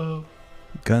called...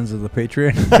 Guns of the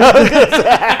Patriot.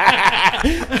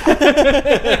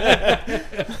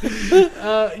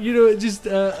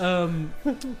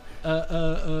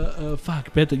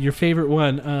 Fuck, Beth, your favorite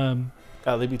one.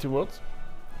 Link Between Worlds?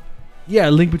 Yeah,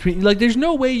 Link Between... Like, there's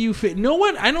no way you fit... No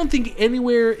one... I don't think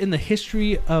anywhere in the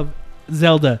history of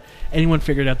Zelda anyone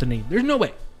figured out the name. There's no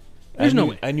way. There's no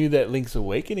way. I knew that Link's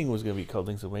Awakening was going to be called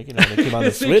Link's Awakening when it came on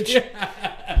the Switch.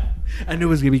 I knew it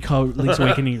was going to be called Link's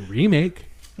Awakening Remake.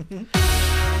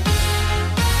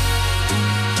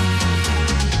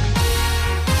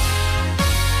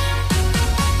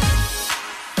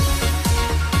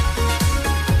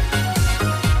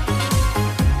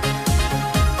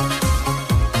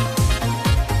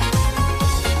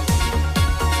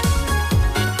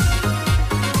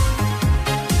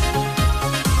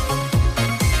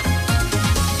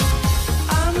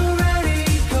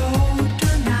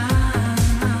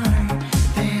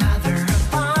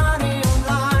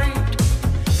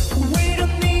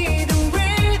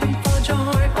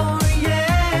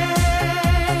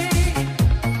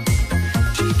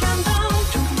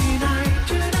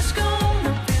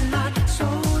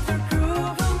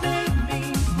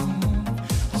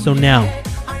 So now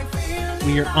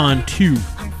we are on to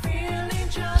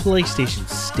PlayStation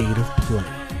State of Play.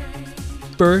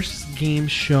 First game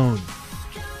shown,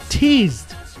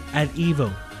 teased at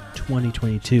EVO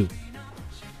 2022.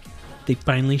 They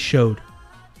finally showed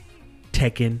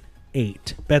Tekken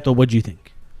 8. Beto, what'd you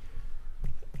think?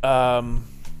 I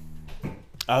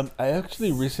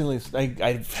actually recently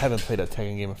I haven't played a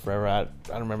Tekken game in forever. I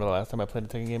don't remember the last time I played a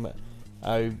Tekken game.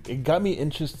 It got me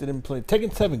interested in playing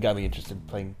Tekken 7. Got me interested in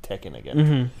playing Tekken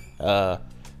again. Mm-hmm.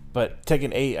 But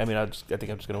Tekken 8, I mean, I think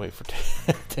I'm just gonna wait for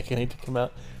Tekken 8 to come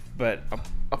out. But I'll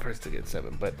probably still get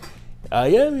 7. But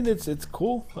yeah, I mean, it's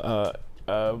cool.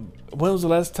 When was the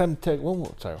last time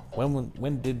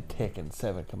when did Tekken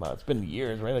 7 come out? It's been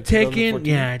years, right? Like Tekken,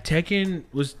 yeah, Tekken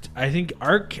was, I think,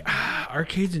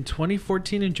 arcades in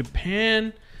 2014 in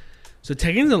Japan. So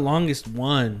Tekken's the longest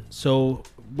one. So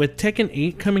with Tekken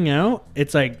 8 coming out,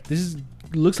 it's like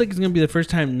looks like it's gonna be the first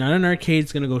time not an arcade.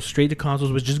 It's gonna go straight to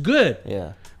consoles, which is good.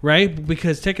 Yeah. Right,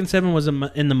 because Tekken 7 was in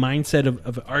the mindset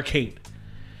of arcade.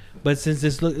 But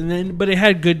since but it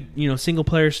had good, single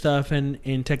player stuff and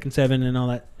in Tekken 7 and all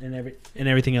that and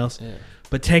everything else. Yeah.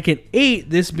 But Tekken 8,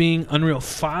 this being Unreal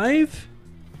 5,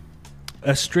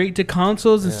 straight to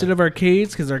consoles instead of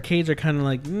arcades, because arcades are kind of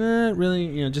like not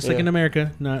really, just like in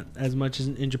America, not as much as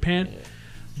in Japan. Yeah.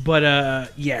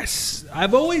 But yes,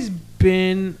 I've always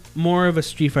been more of a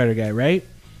Street Fighter guy, right?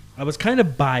 I was kind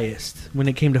of biased when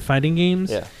it came to fighting games.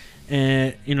 Yeah.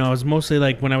 And, I was mostly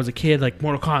like, when I was a kid, like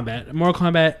Mortal Kombat. Mortal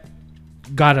Kombat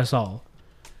got us all.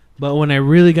 But when I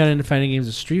really got into fighting games,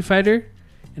 was Street Fighter.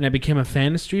 And I became a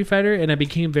fan of Street Fighter. And I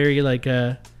became very, like,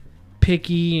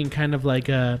 picky and kind of like,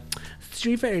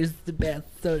 Street Fighter is the best.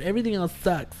 So everything else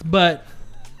sucks. But,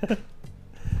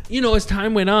 as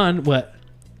time went on, what?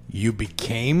 You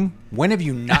became? When have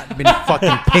you not been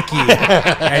fucking picky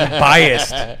and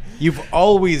biased? You've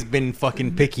always been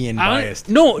fucking picky and biased.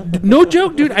 No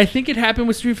joke, dude. I think it happened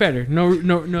with Street Fighter.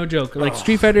 No joke. Like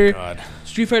Street Fighter, God.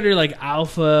 Street Fighter like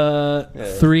Alpha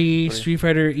 3, Street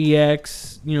Fighter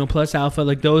EX, plus Alpha,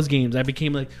 like those games. I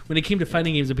became like, when it came to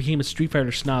fighting games, I became a Street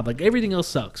Fighter snob. Like everything else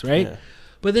sucks, right? Yeah.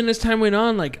 But then as time went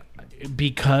on, like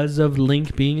because of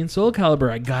Link being in Soul Calibur,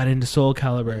 I got into Soul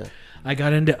Calibur. Yeah. I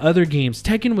got into other games.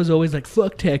 Tekken was always like,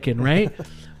 fuck Tekken, right?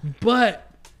 But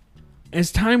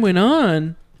as time went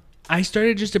on, I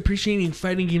started just appreciating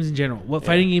fighting games in general. What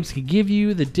fighting games can give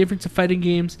you, the difference of fighting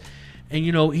games. And,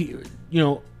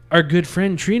 our good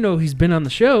friend Trino, he's been on the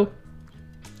show,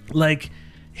 like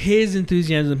his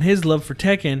enthusiasm, his love for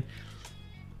Tekken,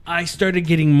 I started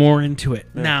getting more into it.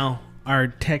 Yeah. Now, our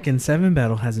Tekken 7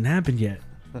 battle hasn't happened yet,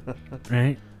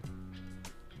 right?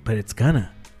 But it's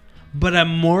gonna. But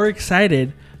I'm more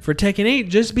excited for Tekken 8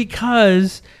 just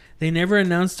because they never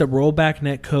announced a rollback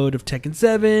netcode of Tekken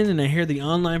 7, and I hear the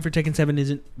online for Tekken 7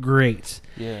 isn't great.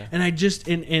 Yeah. And I just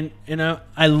I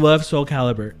love Soul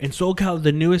Calibur. And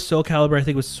the newest Soul Calibur, I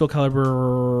think was Soul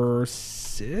Calibur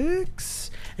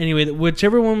 6. Anyway,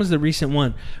 whichever one was the recent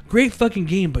one. Great fucking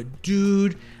game, but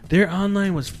dude, their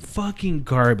online was fucking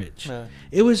garbage. Yeah.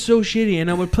 It was so shitty. And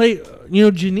I would play,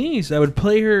 Janice, I would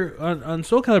play her on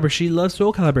Soul Calibur. She loves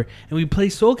Soul Calibur. And we'd play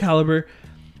Soul Calibur.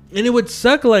 And it would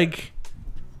suck, like,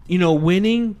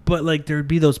 winning. But, like, there would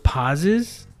be those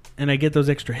pauses. And I get those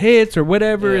extra hits or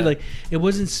whatever. Yeah. Like, it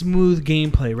wasn't smooth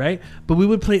gameplay, right? But we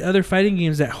would play other fighting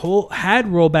games that had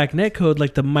rollback netcode,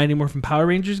 like the Mighty Morphin Power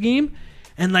Rangers game.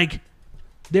 And, like,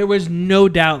 there was no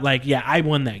doubt, like, yeah, I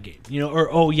won that game,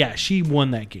 or, oh, yeah, she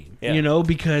won that game,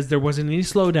 because there wasn't any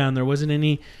slowdown. There wasn't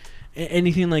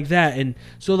anything like that. And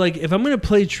so, like, if I'm going to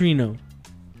play Trino,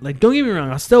 like, don't get me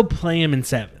wrong, I'll still play him in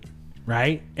 7,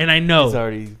 right? And I know. He's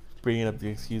already bringing up the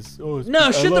excuse. Oh,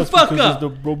 no, shut the fuck up.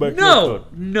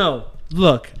 No.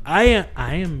 Look, I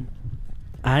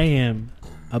am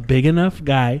a big enough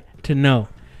guy to know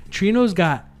Trino's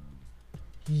got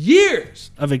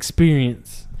years of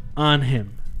experience on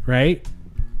him. Right?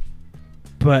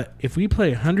 But if we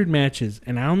play 100 matches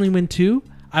and I only win 2,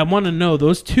 I want to know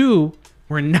those 2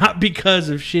 were not because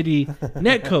of shitty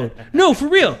netcode. No, for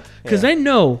real. Because I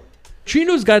know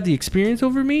Trino's got the experience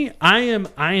over me. I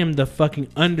am the fucking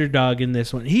underdog in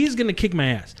this one. He's going to kick my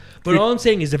ass. But all I'm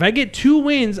saying is if I get 2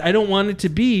 wins, I don't want it to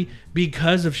be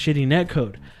because of shitty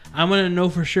netcode. I want to know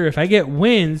for sure if I get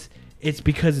wins, it's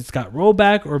because it's got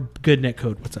rollback or good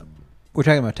netcode. What's up? We're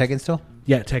talking about Tekken still?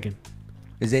 Yeah, Tekken.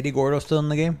 Is Eddie Gordo still in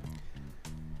the game?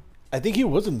 I think he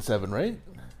was in 7, right?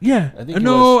 Yeah. I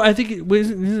think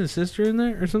isn't his sister in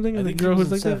there or something? I think the girl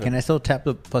who's like 7. that. Can I still tap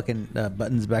the fucking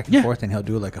buttons back and forth and he'll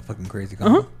do like a fucking crazy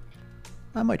combo?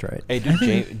 I might try it. Hey,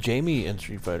 dude, Jamie in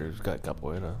Street Fighter's got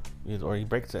capoeira. Or he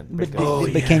breaks it. But,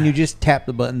 can you just tap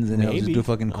the buttons and it'll just Maybe. do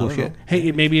fucking cool I don't shit? know.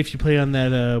 Hey, maybe if you play on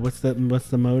that, what's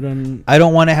the mode on? I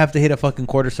don't want to have to hit a fucking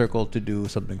quarter circle to do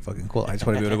something fucking cool. I just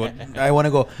want to be able to go. I want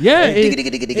to go. Yeah, hey,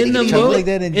 in the something mode, like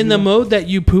that and in the do- mode that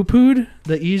you poo-pooed,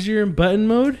 the easier button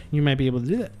mode, you might be able to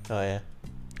do that. Oh, yeah.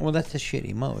 Well, that's a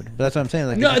shitty mode. But that's what I'm saying.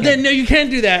 Like, No, then no, you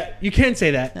can't do that. You can't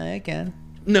say that. I can.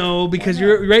 No, because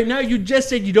you're right now. You just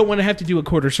said you don't want to have to do a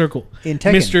quarter circle. In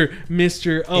Tekken.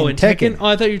 Mister. Oh, in In Tekken. Tekken. Oh,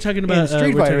 I thought you were talking about In Street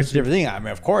Return Fighter, of it's a different thing. I mean,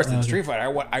 of course, in Street Fighter,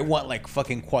 I want like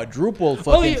fucking quadruple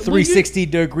fucking yeah, well,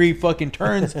 360-degree fucking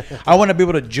turns. I want to be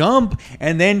able to jump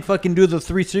and then fucking do the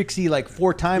 360 like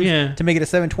 4 times Yeah. to make it a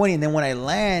 720. And then when I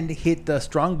land, hit the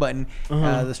strong button,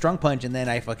 the strong punch, and then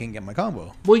I fucking get my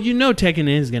combo. Well, you know Tekken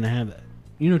is going to have that.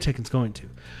 You know Tekken's going to.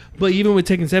 But even with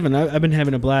Tekken 7, I've been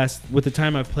having a blast with the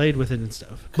time I've played with it and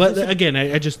stuff. But again,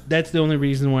 I just that's the only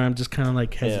reason why I'm just kind of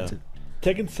like hesitant.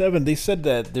 Tekken 7, they said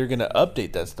that they're going to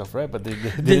update that stuff, right? But they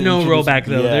No introduce- rollback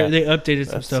though. Yeah. They updated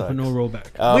some That stuff, but no sucks.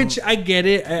 rollback. Which I get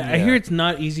it. I hear it's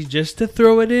not easy just to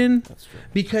throw it in. That's true.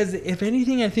 Because if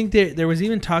anything, I think there was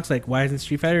even talks like, why isn't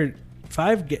Street Fighter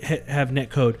 5 have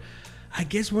netcode? I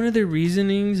guess one of their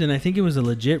reasonings, and I think it was a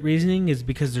legit reasoning, is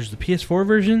because there's the PS4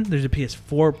 version, there's a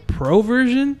PS4 Pro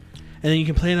version, and then you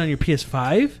can play it on your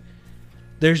PS5.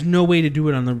 There's no way to do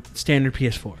it on the standard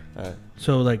PS4. All right.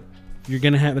 So like, you're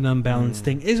gonna have an unbalanced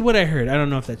thing, is what I heard. I don't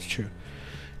know if that's true.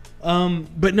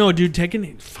 But no, dude,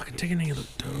 fucking Tekken 8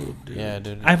 looked dope, dude. Yeah,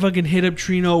 dude. I fucking hit up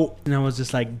Trino, and I was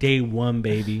just like, day one,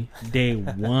 baby, day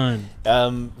one.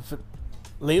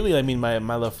 Lately, I mean, my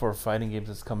love for fighting games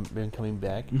has been coming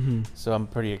back, Mm-hmm. so I'm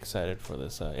pretty excited for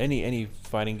this. Any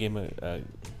fighting game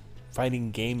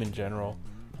in general,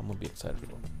 I'm gonna be excited for.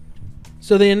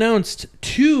 So they announced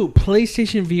 2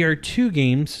 PlayStation VR 2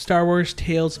 games, Star Wars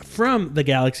Tales from the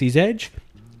Galaxy's Edge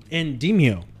and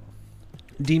Demio.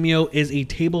 Demio is a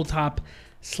tabletop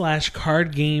 /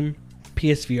 card game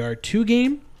PSVR 2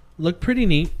 game. Looked pretty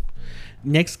neat.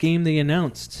 Next game they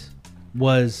announced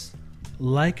was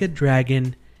Like a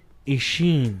Dragon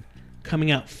Ishin,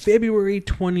 coming out February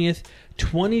 20th,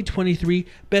 2023.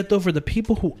 Beto, for the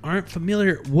people who aren't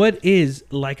familiar, what is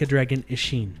Like a Dragon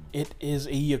Ishin? It is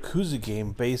a Yakuza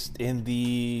game based in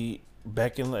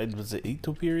back in was it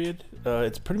Edo period.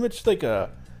 It's pretty much like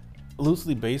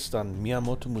loosely based on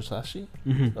Miyamoto Musashi,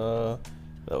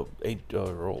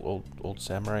 old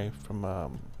samurai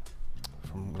from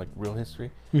like real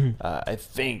history. I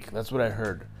think that's what I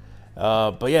heard.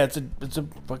 But yeah, it's a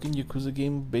fucking Yakuza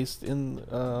game based in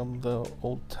the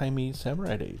old timey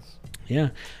samurai days. Yeah.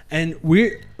 And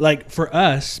we're like, for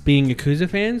us being Yakuza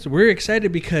fans, we're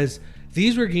excited because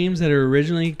these were games that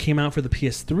originally came out for the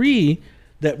PS3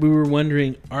 that we were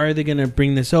wondering, are they going to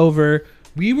bring this over?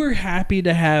 We were happy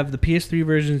to have the PS3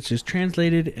 versions just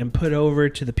translated and put over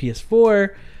to the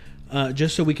PS4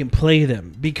 just so we can play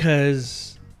them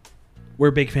because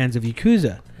we're big fans of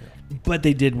Yakuza. But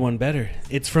they did one better.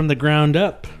 It's from the ground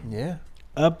up. Yeah.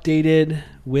 Updated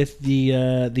with the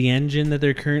engine that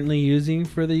they're currently using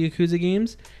for the Yakuza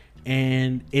games,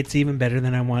 and it's even better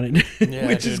than I wanted, Yeah,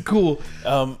 which is dude. cool.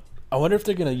 I wonder if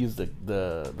they're gonna use the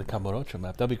Kamurocho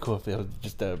map. That'd be cool if they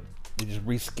just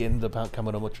reskin the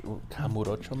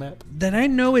Kamurocho map. That I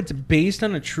know it's based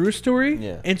on a true story,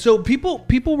 Yeah. and so people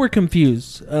were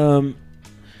confused.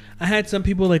 I had some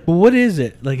people like, well, what is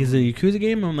it? Like, is it a Yakuza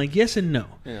game? I'm like, yes and no.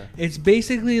 Yeah. It's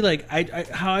basically like,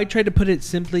 how I tried to put it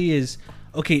simply is,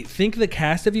 okay, think the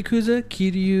cast of Yakuza,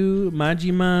 Kiryu,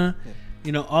 Majima,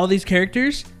 all these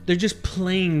characters, they're just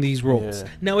playing these roles. Yeah.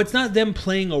 Now, it's not them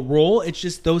playing a role, it's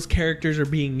just those characters are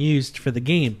being used for the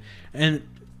game. And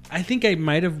I think I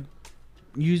might have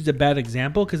used a bad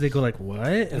example because they go like, what?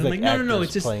 And I'm like, no,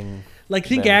 it's just... playing Like,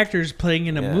 think them. actors playing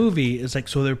in a Yeah. movie. It's like,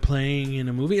 so they're playing in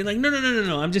a movie. And like,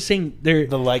 no. I'm just saying they're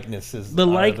the likenesses. the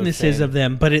are likenesses same. of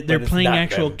them, but they're it's playing not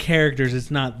actual them. characters.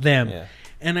 It's not them. Yeah.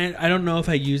 And I don't know if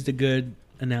I used a good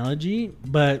analogy,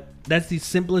 but that's the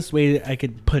simplest way that I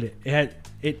could put it.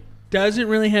 It doesn't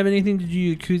really have anything to do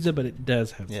with Yakuza, but it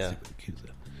does have Yeah. to do with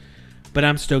Yakuza. But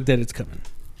I'm stoked that it's coming.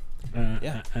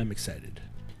 Yeah. I'm excited.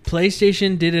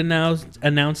 PlayStation did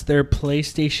announce their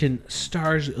PlayStation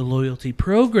Stars loyalty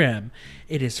program.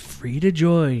 It is free to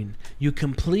join. You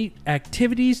complete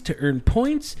activities to earn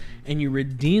points, and you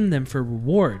redeem them for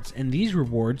rewards. And these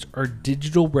rewards are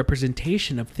digital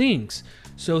representation of things.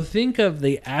 So think of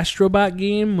the Astrobot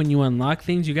game. When you unlock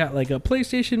things, you got like a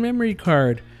PlayStation memory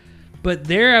card. But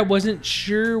there, I wasn't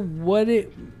sure what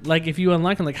it... Like, if you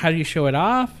unlock it, like, how do you show it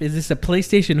off? Is this a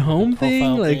PlayStation Home thing?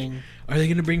 Profile Like, thing. are they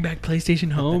going to bring back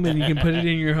PlayStation Home and you can put it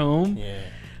in your home? Yeah.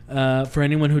 For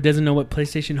anyone who doesn't know what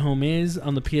PlayStation Home is,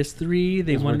 on the PS3,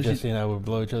 they wanted Jesse and I would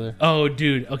blow each other. Oh,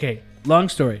 dude. Okay. Long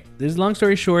story. This is long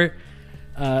story short.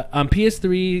 On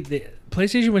PS3,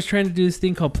 PlayStation was trying to do this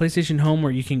thing called PlayStation Home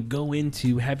where you can go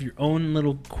into, have your own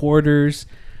little quarters,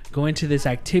 go into this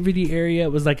activity area.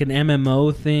 It was like an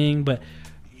MMO thing, but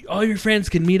all your friends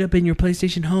can meet up in your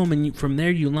PlayStation Home, and from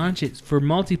there you launch it for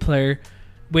multiplayer,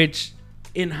 which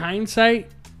in hindsight,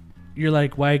 you're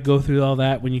like, why go through all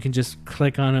that when you can just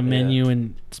click on a menu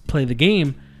and play the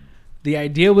game? The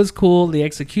idea was cool. The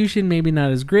execution maybe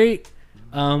not as great.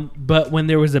 But when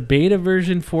there was a beta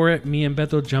version for it, me and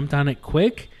Bethel jumped on it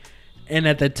quick. And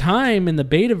at the time, in the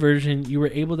beta version, you were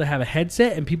able to have a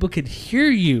headset and people could hear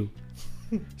you.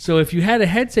 So if you had a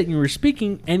headset and you were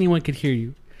speaking, anyone could hear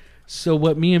you. So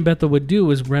what me and Bethel would do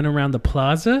was run around the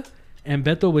plaza, and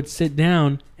Bethel would sit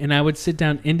down, and I would sit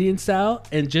down Indian style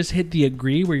and just hit the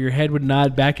agree where your head would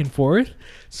nod back and forth.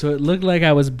 So it looked like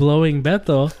I was blowing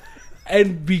Bethel.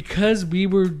 And because we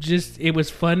were just, it was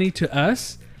funny to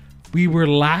us, we were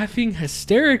laughing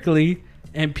hysterically,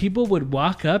 and people would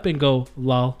walk up and go,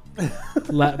 lol.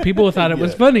 People thought it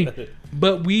was funny.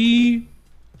 But we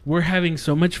were having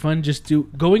so much fun just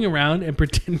going around and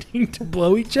pretending to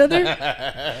blow each other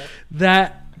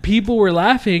that people were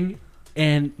laughing.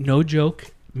 And no joke,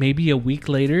 maybe a week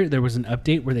later, there was an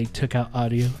update where they took out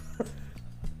audio.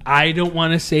 I don't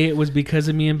want to say it was because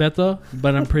of me and Bethel,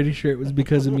 but I'm pretty sure it was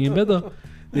because of me and Bethel.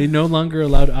 They no longer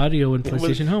allowed audio in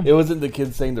PlayStation Home. It wasn't the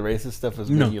kids saying the racist stuff. It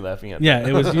was me and you laughing at. Yeah,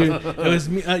 it was you. It was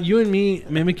me, you and me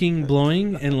mimicking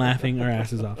blowing and laughing our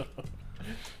asses off.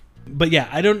 But yeah,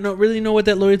 I don't really know what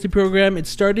that loyalty program. It's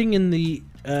starting in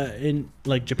in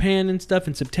like Japan and stuff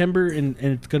in September, and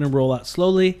it's gonna roll out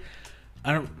slowly.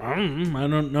 I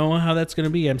don't know how that's gonna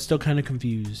be. I'm still kind of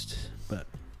confused, but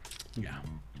yeah.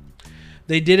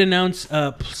 They did announce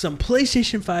some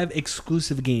PlayStation 5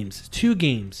 exclusive games. 2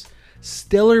 games.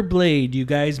 Stellar Blade, you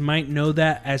guys might know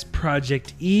that as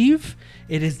Project Eve.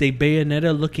 It is the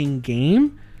Bayonetta-looking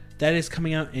game that is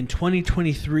coming out in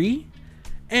 2023.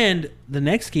 And the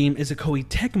next game is a Koei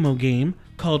Tecmo game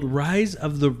called Rise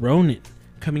of the Ronin,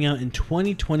 coming out in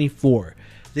 2024.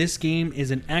 This game is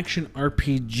an action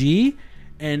RPG,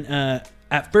 and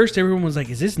at first everyone was like,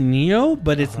 is this Neo?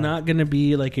 But it's not going to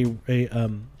be like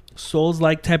a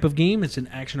Souls-like type of game. It's an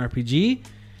action RPG.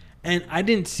 And I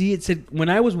didn't see it said, when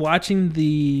I was watching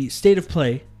the State of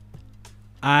Play,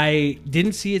 I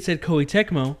didn't see it said Koei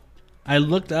Tecmo. I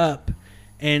looked up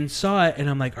and saw it, and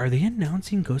I'm like, are they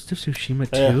announcing Ghost of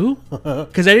Tsushima 2?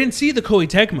 Because I didn't see the Koei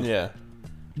Tecmo. Yeah.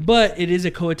 But it is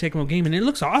a Koei Tecmo game, and it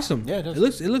looks awesome. Yeah, it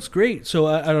does. It looks great. So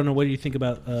I don't know. What do you think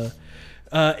about...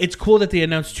 it's cool that they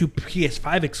announced 2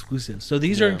 PS5 exclusives. So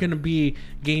these aren't going to be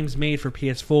games made for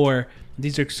PS4.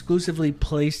 These are exclusively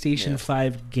PlayStation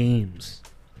 5 games.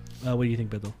 What do you think,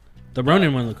 Bethel? The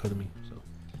Ronin one looked cool to me. So.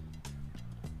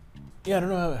 Yeah, I don't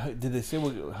know. Did they say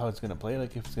how it's gonna play?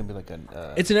 Like if it's gonna be like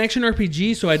a. It's an action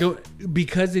RPG, so I don't,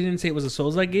 because they didn't say it was a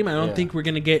Souls-like game. I don't think we're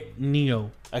gonna get Neo.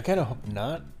 I kind of hope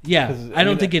not. Yeah, I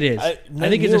don't think it is. I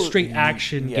think it's a straight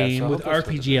action game with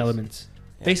RPG elements.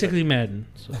 Yeah, basically Madden.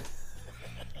 So.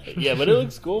 Yeah, but it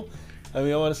looks cool. I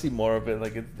mean, I want to see more of it.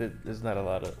 Like there's not a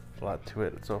lot to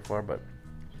it so far, but.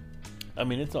 I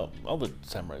mean, it's all the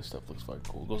samurai stuff looks fucking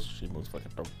cool. Ghost of Tsushima looks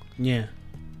fucking dope. Yeah.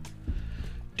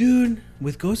 Dude,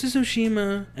 with Ghost of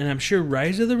Tsushima, and I'm sure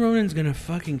Rise of the Ronin's gonna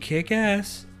fucking kick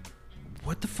ass.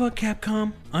 What the fuck,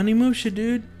 Capcom? Onimusha,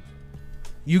 dude.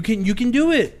 You can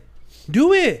do it.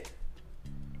 Do it.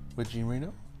 With Gene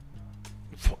Reno?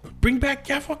 Bring back,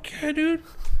 fuck yeah, dude.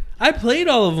 I played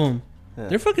all of them. Yeah.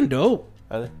 They're fucking dope.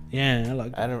 Are they? Yeah, I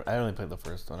like them. I only played the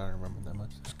first one. I don't remember that much.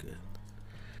 It's good.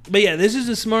 But yeah, this is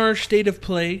a smart State of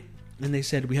Play, and they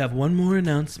said we have one more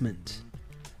announcement,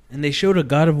 and they showed a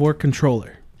God of War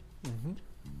controller. Mm-hmm.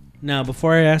 Now,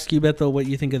 before I ask you, Bethel, what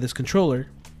you think of this controller,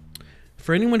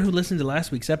 for anyone who listened to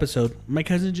last week's episode, my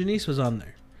cousin Janice was on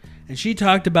there, and she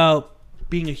talked about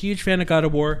being a huge fan of God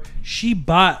of War. She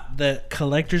bought the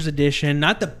collector's edition,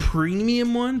 not the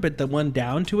premium one, but the one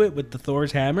down to it with the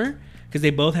Thor's hammer, because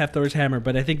they both have Thor's hammer,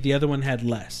 but I think the other one had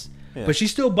less. Yeah. But she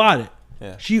still bought it.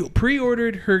 Yeah. She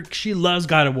pre-ordered her. She loves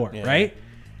God of War, right?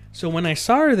 So when I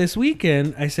saw her this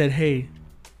weekend, I said, "Hey,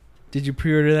 did you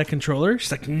pre-order that controller?"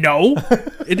 She's like, "No,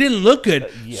 it didn't look good."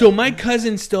 Yeah. So my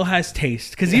cousin still has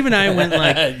taste, because even I went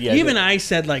like, I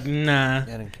said like, "Nah."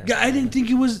 I didn't think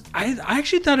it was. I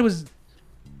actually thought it was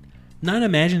not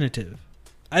imaginative.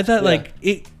 I thought like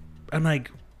it. I'm like,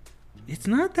 it's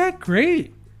not that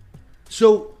great.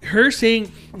 So her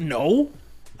saying no,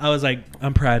 I was like,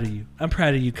 I'm proud of you. I'm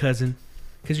proud of you, cousin.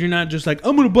 Because you're not just like,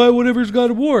 I'm going to buy whatever's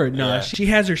God of War. No, she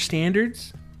has her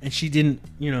standards, and she didn't,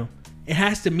 It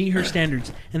has to meet her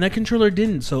standards, and that controller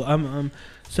didn't. So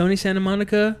Sony Santa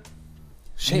Monica,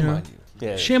 Shame Yeah. on you.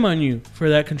 Yeah. shame on you for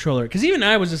that controller. Because even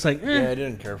I was just like, Yeah, I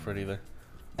didn't care for it either.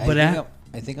 But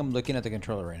I think I'm looking at the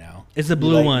controller right now. it's the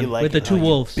blue one with the two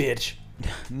wolves. Bitch.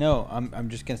 No, I'm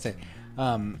just gonna say,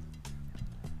 I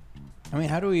mean,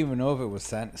 how do we even know if it was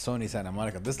Sony Santa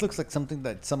Monica? This looks like something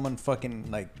that someone fucking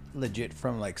like legit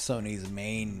from like Sony's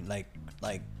main like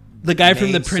The guy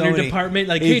from the main printer Sony. department,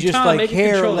 like, He's hey, just Tom, like, make a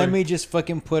here, controller. let me just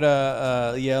fucking put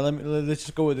let's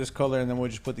just go with this color, and then we'll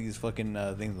just put these fucking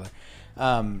things like,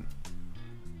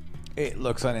 it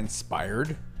looks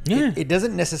uninspired. Yeah. It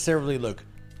doesn't necessarily look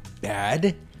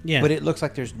bad. Yeah. But it looks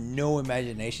like there's no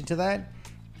imagination to that,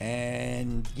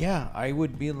 and yeah, I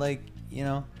would be like,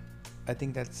 I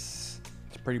think it's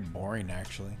pretty boring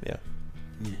actually. Yeah.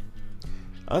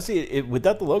 Honestly,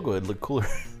 without the logo, it'd look cooler.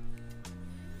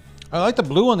 I like the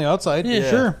blue on the outside. Yeah.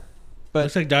 Sure. But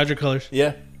Looks like Dodger colors.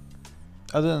 Yeah.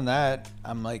 other than that,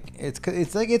 I'm like,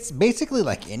 it's basically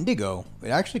like Indigo. It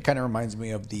actually kind of reminds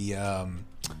me of the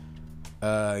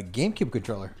GameCube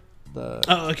controller.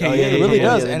 Oh, okay. Oh, yeah, It really yeah,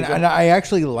 does, yeah, and Indigo. I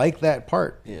actually like that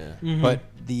part. Yeah. Mhm. But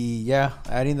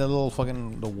adding the little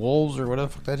fucking the wolves or whatever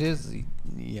the fuck that is,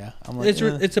 yeah, I'm like,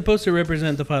 It's supposed to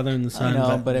represent the Father and the I Son. know,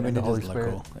 but but I mean, and the it Holy doesn't look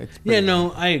Spirit. cool. It's yeah, pretty-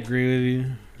 no, I agree with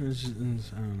you. I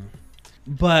don't know.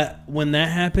 But when that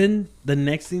happened, the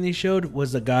next thing they showed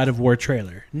was the God of War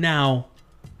trailer. Now,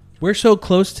 we're so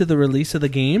close to the release of the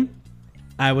game.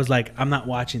 I was like, I'm not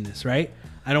watching this, right?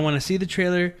 I don't want to see the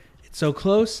trailer. It's so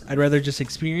close. I'd rather just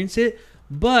experience it.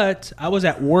 But I was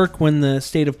at work when the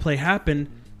state of play happened,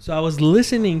 so I was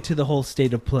listening to the whole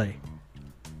state of play.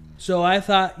 So I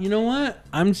thought, you know what?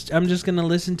 I'm just gonna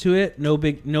listen to it. No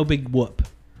big whoop,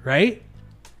 right?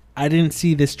 I didn't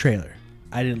see this trailer.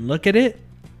 I didn't look at it,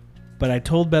 but I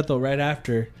told Bethel right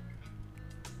after.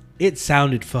 It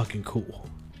sounded fucking cool.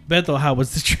 Bethel, how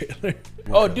was the trailer?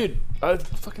 Oh, dude, it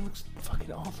fucking looks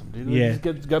fucking awesome, dude. Yeah.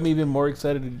 It got me even more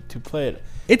excited to play it.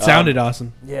 It sounded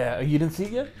awesome. Yeah, you didn't see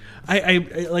it yet?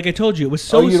 I like I told you, it was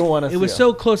so. Oh, you don't wanna It see was it.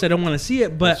 so close. I don't want to see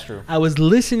it, but That's true. I was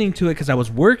listening to it because I was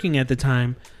working at the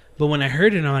time. But when I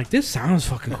heard it, I'm like, this sounds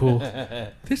fucking cool.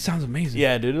 This sounds amazing.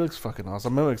 Yeah, dude, it looks fucking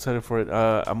awesome. I'm really excited for it.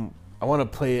 I want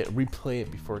to replay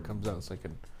it before it comes out, so I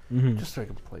can Mhm. just so I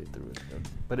can play through it.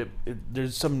 But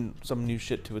there's some new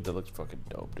shit to it that looks fucking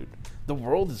dope, dude. The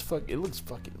world is it looks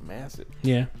fucking massive.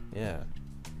 Yeah. Yeah.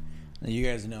 You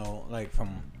guys know, like from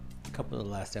a couple of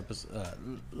the last episodes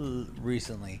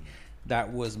recently,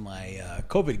 that was my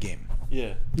COVID game,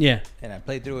 Yeah. Yeah. and I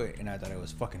played through it, and I thought it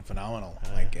was fucking phenomenal.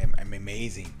 Like, I'm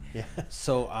amazing. Yeah.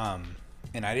 So,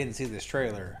 and I didn't see this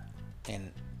trailer,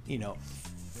 and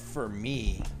for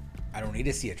me, I don't need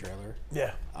to see a trailer.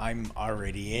 Yeah. I'm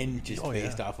already in just Oh,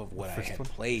 based yeah. off of what I First had one.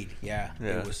 played. Yeah,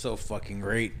 Yeah. it was so fucking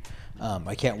great.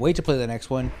 I can't wait to play the next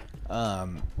one.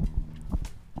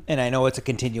 And I know it's a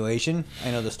continuation.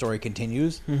 I know the story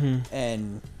continues,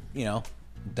 and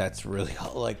that's really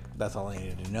that's all I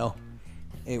needed to know.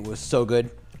 It was so good.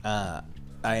 I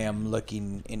am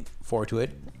looking forward to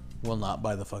it. Will not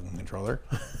buy the fucking controller.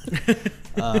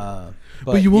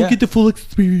 But you won't get the full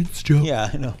experience, Joe. Yeah,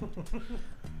 I know.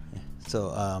 So,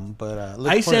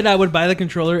 look I for said it. I would buy the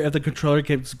controller if the controller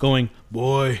keeps going,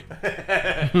 boy.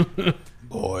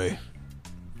 Boy,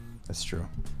 that's true.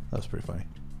 That was pretty funny.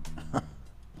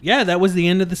 Yeah, that was the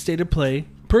end of the state of play.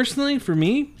 Personally, for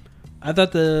me, I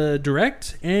thought the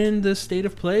direct and the state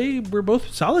of play were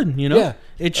both solid. Yeah.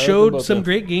 It I showed both, some yeah.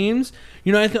 great games.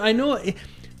 I know.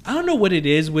 I don't know what it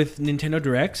is with Nintendo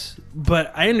Directs,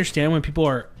 but I understand when people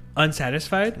are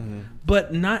unsatisfied.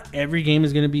 But not every game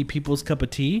is going to be people's cup of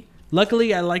tea.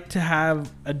 Luckily, I like to have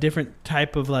a different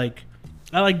type of I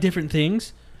like different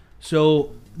things.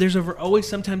 So there's always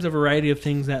sometimes a variety of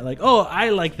things that I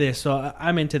like this, so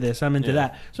I'm into this, I'm into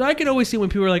that. So I can always see when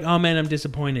people are like, oh man, I'm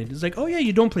disappointed. It's like, oh yeah,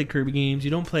 you don't play Kirby games,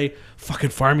 you don't play fucking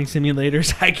farming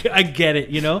simulators. I get it,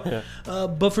 Yeah.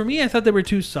 But for me, I thought they were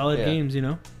two solid Yeah. games,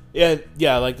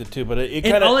 Yeah, I liked it too, but it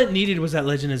And kind all of it needed was that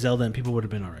Legend of Zelda, and people would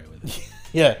have been all right with it.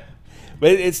 yeah.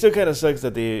 But it still kind of sucks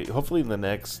that hopefully in the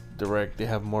next direct they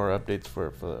have more updates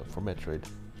for Metroid.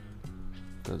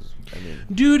 Because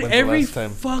Dude, when's the every last time?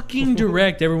 fucking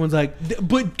direct, everyone's like,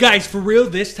 but guys, for real,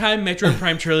 this time Metroid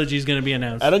Prime Trilogy is going to be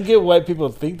announced. I don't get why people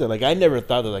think that. I never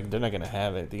thought that they're not gonna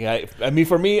have anything. I mean,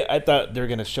 for me, I thought they're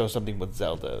gonna show something with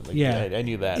Zelda. Yeah. I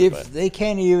knew that. If but they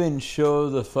can't even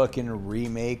show the fucking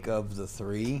remake of the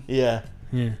 3, yeah,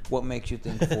 Yeah. what makes you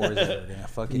think 4 is ever gonna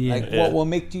fucking Yeah. Yeah. What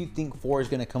makes you think 4 is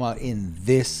gonna come out in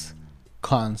this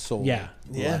console? Yeah.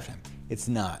 Yeah. lifetime? It's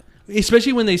not.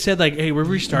 Especially when they said, hey, we're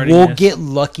restarting We'll this. get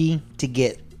lucky to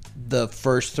get the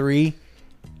first 3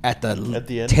 at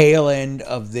the end. tail end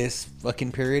of this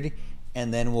fucking period,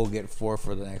 and then we'll get 4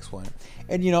 for the next one.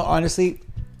 And honestly,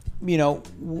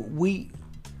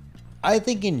 I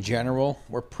think in general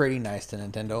we're pretty nice to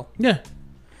Nintendo, Yeah.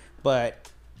 but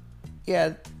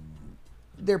yeah,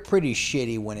 they're pretty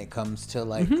shitty when it comes to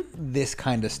like this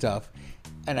kind of stuff.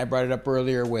 And I brought it up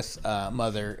earlier with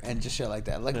Mother and just shit like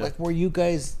that. Like where you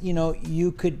guys,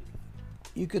 you could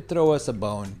throw us a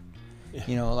bone.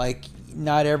 Like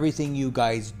not everything you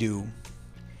guys do.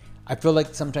 I feel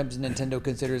like sometimes Nintendo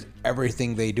considers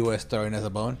everything they do as throwing us a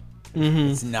bone.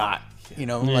 Mm-hmm. It's not.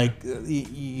 Like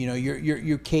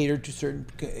you're catered to certain.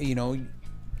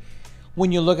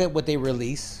 When you look at what they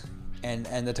release and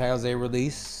the titles they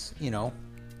release,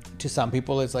 to some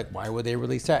people it's like, why would they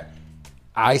release that?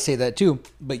 I say that too,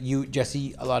 but you,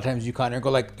 Jesse, a lot of times you kind of go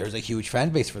like, there's a huge fan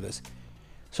base for this,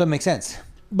 so it makes sense.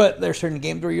 But there's certain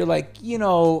games where you're like, you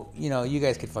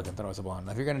guys could fucking throw us a bone.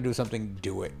 If you're gonna do something,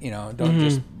 do it. Don't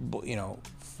just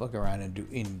fuck around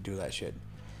and do that shit.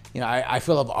 I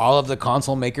feel of all of the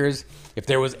console makers, if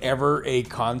there was ever a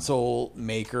console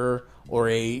maker or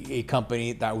a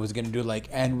company that was gonna do like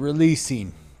and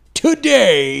releasing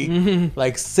today,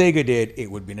 like Sega did, it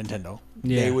would be Nintendo.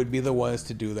 Yeah. They would be the ones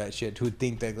to do that shit, who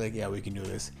think that like, yeah, we can do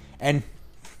this. And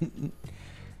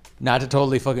not to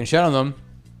totally fucking shut on them,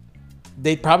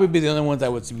 they'd probably be the only ones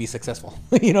that would be successful.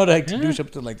 To do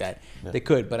something like that. Yeah. They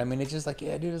could, but I mean, it's just like,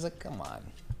 yeah, dude, it's like, come on.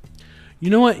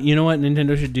 You know what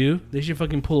Nintendo should do? They should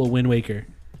fucking pull a Wind Waker,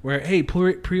 where hey,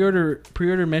 pre-order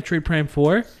Metroid Prime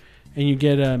 4, and you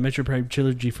get a Metroid Prime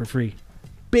Trilogy for free.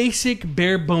 Basic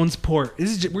bare bones port.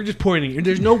 We're just porting it.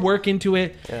 There's no work into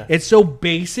it. Yeah. It's so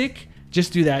basic.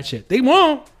 Just do that shit. They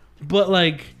won't, but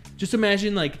like, just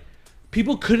imagine like,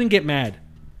 people couldn't get mad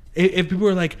if people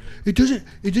were like, it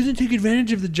doesn't take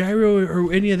advantage of the gyro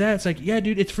or any of that. It's like, yeah,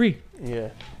 dude, it's free. Yeah.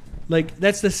 Like,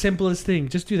 that's the simplest thing.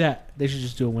 Just do that. They should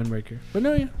just do a Wind Waker. But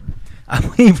no, yeah. I'm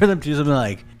waiting for them to do something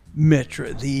like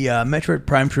Metroid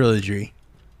Prime Trilogy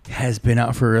has been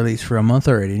out for release for a month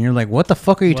already, and you're like, what the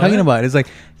fuck are you talking about? It's like,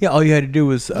 yeah, all you had to do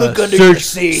was search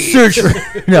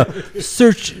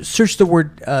the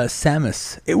word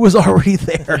Samus. It was already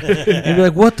there. And you're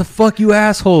like, what the fuck, you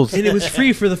assholes? And it was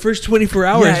free for the first 24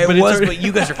 hours. Yeah, but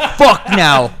you guys are fucked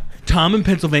now. Tom in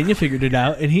Pennsylvania figured it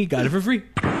out, and he got it for free.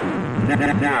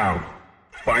 Now,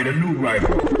 find a new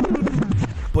rival.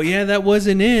 But yeah, that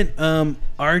wasn't it.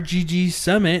 RGG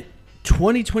Summit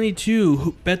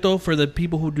 2022. Beto, for the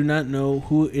people who do not know,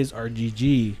 who is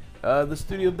RGG? The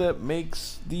studio that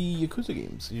makes the Yakuza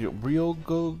games.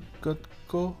 Ryogo,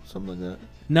 something like that.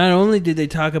 Not only did they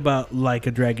talk about Like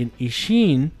a Dragon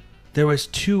Ishin, there was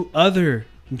 2 other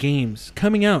games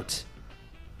coming out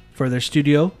for their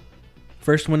studio.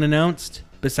 First one announced,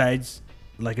 besides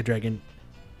Like a Dragon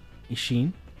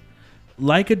Ishin,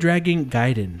 Like a Dragon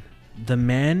Gaiden, The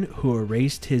Man Who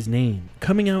Erased His Name,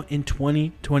 coming out in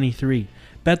 2023.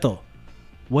 Beto,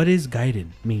 what does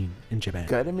Gaiden mean in Japan?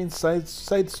 Gaiden means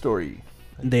side story.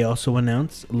 They also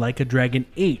announced Like a Dragon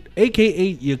 8,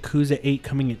 aka Yakuza 8,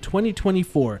 coming in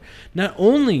 2024. Not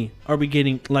only are we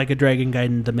getting Like a Dragon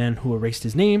Gaiden, The Man Who Erased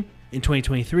His Name in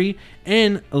 2023,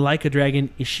 and Like a Dragon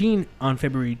Ishin on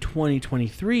February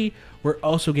 2023, we're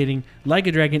also getting Like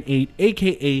a Dragon 8,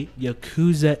 aka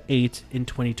Yakuza 8 in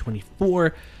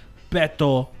 2024.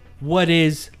 Beto, what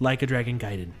is Like a Dragon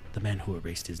Gaiden, The Man Who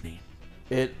Erased His Name?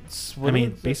 It's.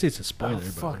 Basically it's a spoiler.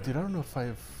 Fuck, dude, I don't know if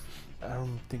I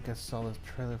don't think I saw the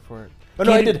trailer for it. Oh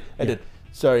no, I did. I did.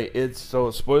 Sorry, it's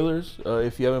spoilers.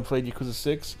 If you haven't played Yakuza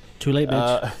 6, too late,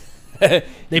 bitch.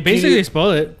 They basically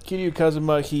spoil it. Kiryu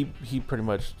Kazuma, he pretty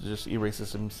much just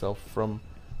erases himself from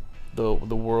the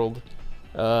world.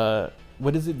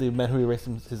 What is it? The Man Who Erased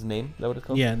His Name? Is that what it's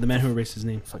called? Yeah, The Man Who Erased His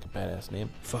Name. Fucking badass name.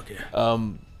 Fuck yeah.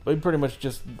 But he pretty much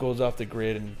just goes off the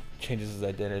grid and changes his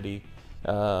identity.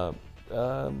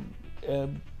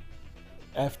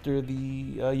 After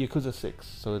the Yakuza 6,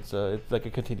 so it's like a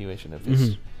continuation of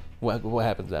his what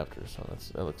happens after. So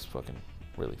that looks fucking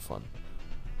really fun.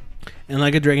 And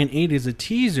Like a Dragon 8 is a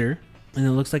teaser, and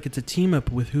it looks like it's a team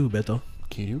up with who, Beto?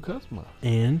 Kiryu Kazuma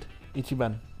and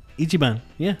Ichiban.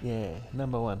 Yeah. Yeah,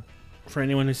 number 1. For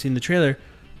anyone who's seen the trailer,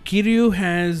 Kiryu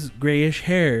has grayish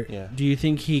hair. Yeah. Do you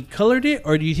think he colored it,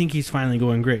 or do you think he's finally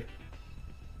going gray?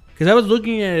 Because I was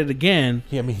looking at it again.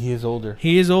 Yeah, I mean, he is older.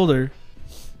 He is older.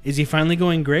 Is he finally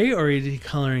going gray, or is he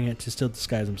coloring it to still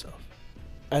disguise himself?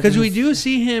 Because we do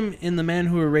see him in The Man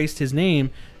Who Erased His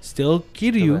Name, still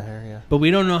Kiryu, hair, yeah. but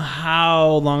we don't know how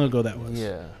long ago that was.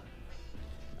 Yeah.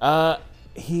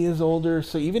 He is older,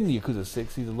 so even in Yakuza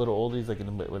 6, he's a little older. He's like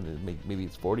maybe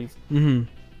his 40s. Mm-hmm.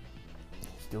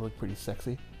 Still look pretty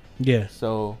sexy. Yeah.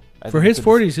 So For his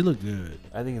 40s, he looked good.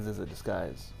 I think it's as a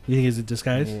disguise. You think it's a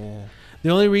disguise? Yeah. The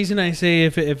only reason I say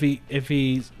if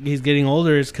he's getting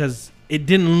older is because it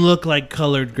didn't look like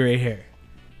colored gray hair.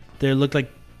 There looked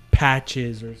like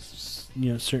patches or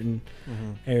certain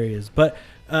areas. But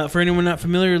for anyone not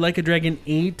familiar, Like a Dragon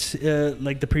 8,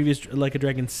 like the previous Like a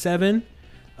Dragon 7,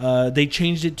 they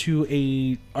changed it to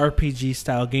a RPG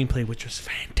style gameplay, which was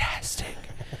fantastic.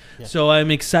 Yeah. So I'm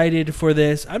excited for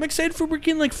this. I'm excited for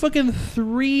working like fucking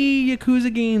 3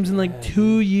 Yakuza games in like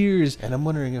 2 years. And I'm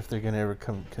wondering if they're gonna ever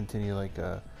continue like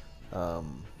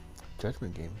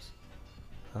Judgment games.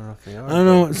 I don't know if they are. I don't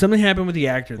know. Something happened with the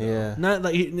actor though. Yeah. Not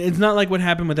like it's not like what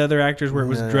happened with other actors where it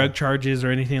was No. drug charges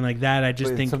or anything like that. I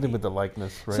just But think something with the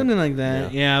likeness, right? something like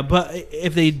that. Yeah. But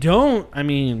if they don't, I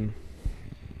mean,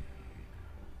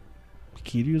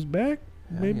 Kiryu's back.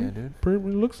 Maybe. Yeah, dude.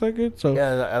 It looks like it. So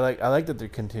Yeah, I like that they're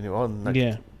continuing. Well, not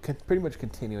Yeah. pretty much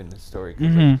continuing the story. 'Cause,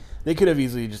 Mhm. like, they could have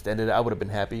easily just ended it. I would have been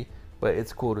happy, but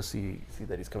it's cool to see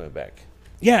that he's coming back.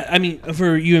 Yeah, I mean,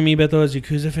 for you and me, Beto, as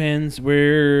Yakuza fans,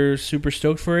 we're super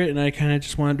stoked for it, and I kind of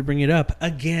just wanted to bring it up.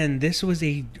 Again, this was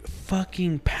a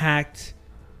fucking packed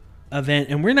event,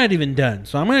 and we're not even done.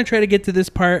 So I'm going to try to get to this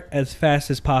part as fast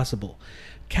as possible.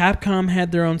 Capcom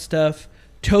had their own stuff.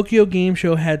 Tokyo Game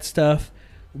Show had stuff.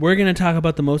 We're going to talk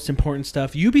about the most important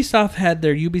stuff. Ubisoft had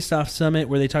their Ubisoft Summit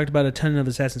where they talked about a ton of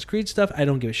Assassin's Creed stuff I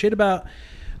don't give a shit about.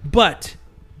 But,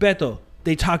 Beto,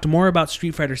 they talked more about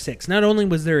Street Fighter 6. Not only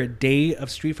was there a day of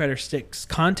Street Fighter 6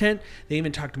 content, they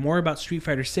even talked more about Street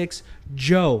Fighter 6.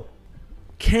 Joe,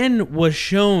 Ken was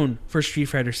shown for Street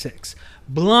Fighter 6.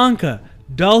 Blanca,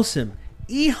 Dulcim,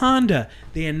 E Honda,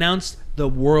 they announced the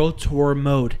World Tour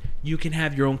mode. You can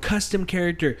have your own custom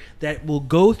character that will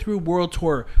go through World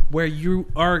Tour, where you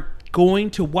are going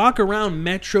to walk around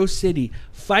Metro City,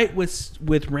 fight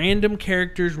with random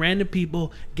characters, random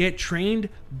people, get trained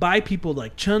by people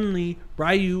like Chun-Li,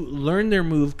 Ryu, learn their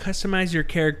move, customize your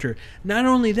character. Not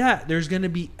only that, there's going to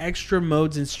be extra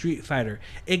modes in Street Fighter.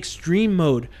 Extreme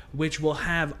mode, which will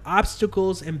have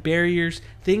obstacles and barriers,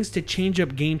 things to change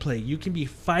up gameplay. You can be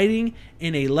fighting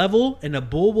in a level and a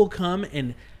bull will come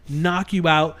and knock you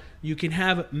out. You can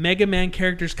have Mega Man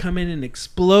characters come in and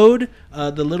explode.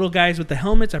 The little guys with the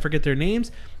helmets, I forget their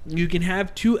names. You can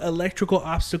have 2 electrical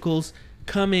obstacles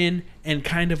come in and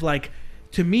kind of like,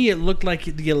 to me, it looked like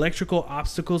the electrical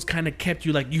obstacles kind of kept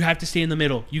you like, you have to stay in the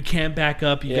middle. You can't back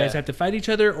up. You guys have to fight each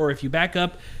other, or if you back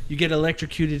up, you get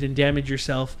electrocuted and damage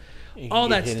yourself. All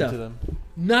that stuff.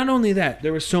 Not only that,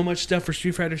 there was so much stuff for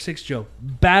Street Fighter 6, Joe.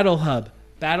 Battle Hub.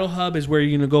 Battle Hub is where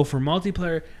you're going to go for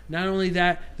multiplayer. Not only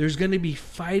that, there's going to be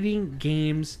fighting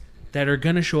games that are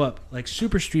going to show up, like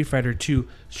Super Street Fighter 2,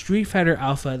 Street Fighter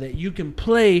Alpha, that you can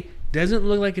play. Doesn't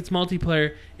look like it's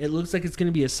multiplayer. It looks like it's going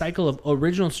to be a cycle of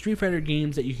original Street Fighter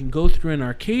games that you can go through in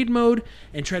arcade mode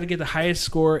and try to get the highest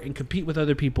score and compete with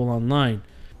other people online.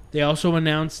 They also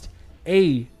announced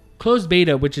a closed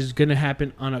beta, which is going to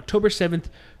happen on October 7th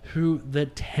through the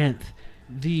 10th.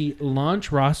 The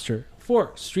launch roster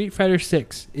for Street Fighter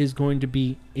 6 is going to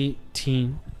be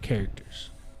 18 characters.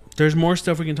 There's more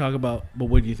stuff we can talk about, but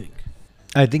what do you think?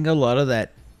 I think a lot of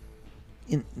that,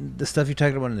 in the stuff you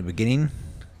talked about in the beginning,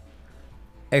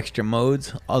 extra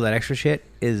modes, all that extra shit,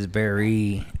 is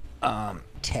very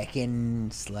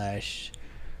Tekken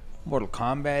 / Mortal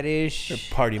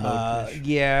Kombat-ish. Party mode.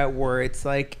 Yeah, where it's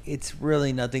like, it's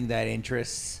really nothing that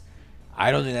interests. I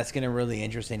don't think that's going to really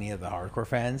interest any of the hardcore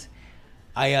fans.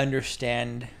 I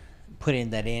understand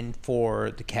putting that in for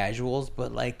the casuals,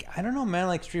 but like, I don't know, man,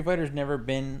 like Street Fighter's never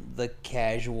been the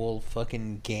casual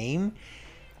fucking game.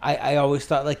 I always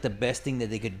thought like the best thing that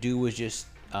they could do was just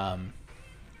I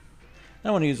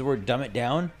don't want to use the word dumb it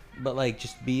down, but like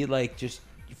just be like just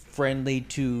friendly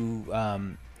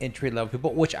to entry level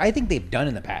people, which I think they've done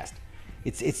in the past.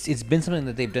 It's been something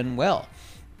that they've done well.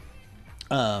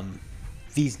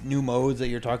 These new modes that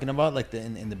you're talking about, like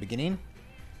in the beginning,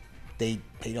 they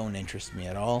don't interest me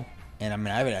at all. And I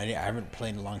mean, I haven't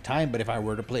played in a long time, but if I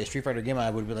were to play a Street Fighter game, I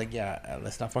would be like, yeah,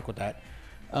 let's not fuck with that.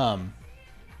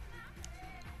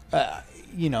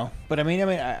 You know, but I mean,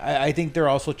 I think they're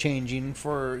also changing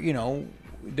for, you know,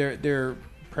 they're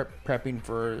prepping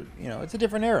for, you know, it's a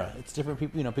different era. It's different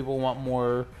people, you know, people want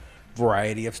more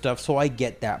variety of stuff. So I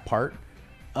get that part.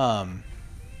 I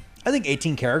think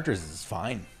 18 characters is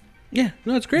fine. Yeah,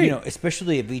 no, it's great. You know,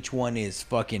 especially if each one is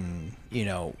fucking, you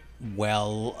know,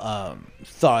 well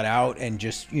thought out and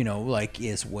just, you know, like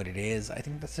is what it is. I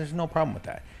think there's no problem with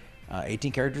that.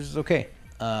 18 characters is okay.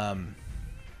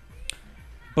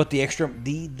 But the extra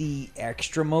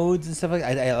modes and stuff like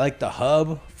I like the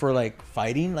hub for like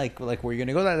fighting, like where you're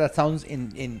gonna go. That sounds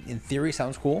in theory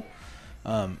sounds cool.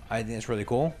 I think it's really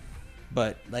cool.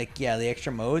 But like, yeah, the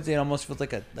extra modes, it almost feels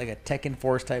like a Tekken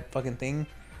Force type fucking thing.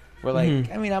 Where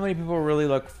like, I mean, how many people really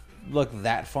look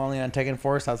that fondly on Tekken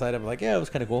Force outside of like, yeah, it was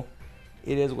kind of cool.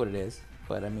 It is what it is.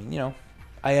 But I mean, you know,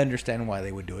 I understand why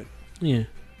they would do it. Yeah.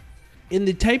 In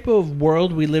the type of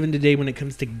world we live in today when it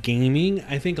comes to gaming,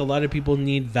 I think a lot of people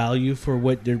need value for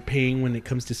what they're paying when it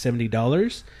comes to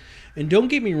 $70. And don't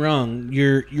get me wrong,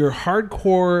 your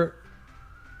hardcore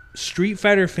Street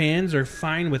Fighter fans are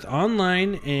fine with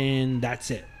online and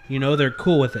that's it. You know, they're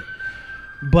cool with it.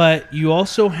 But you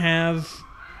also have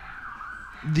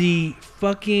the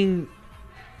fucking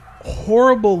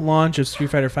horrible launch of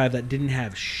Street Fighter V that didn't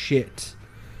have shit.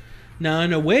 Now,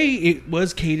 in a way, it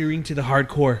was catering to the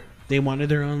hardcore. They wanted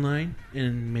their online,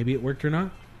 and maybe it worked or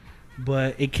not.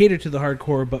 But it catered to the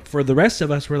hardcore. But for the rest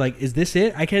of us, we're like, is this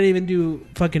it? I can't even do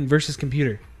fucking versus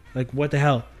computer. Like, what the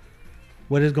hell?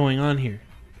 What is going on here?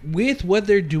 With what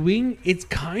they're doing, it's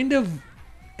kind of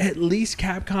at least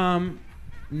Capcom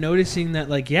noticing that,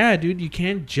 like, yeah, dude, you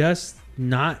can't just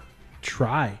not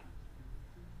try.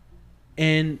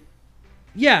 And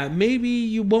yeah, maybe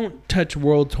you won't touch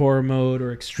World Tour mode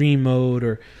or Extreme mode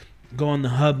or go on the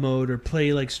hub mode or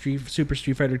play like Super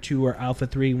Street Fighter 2 or Alpha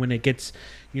 3 when it gets,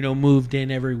 you know, moved in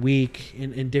every week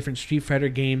in different Street Fighter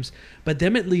games. But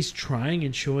them at least trying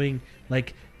and showing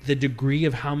like the degree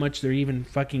of how much they're even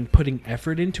fucking putting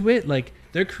effort into it. Like,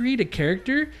 they'll create a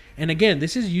character, and again,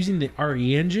 this is using the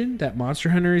RE engine that Monster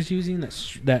Hunter is using,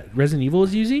 that Resident Evil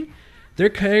is using. Their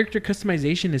character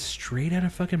customization is straight out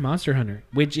of fucking Monster Hunter,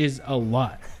 which is a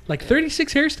lot. Like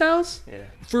 36 hairstyles? Yeah.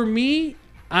 For me,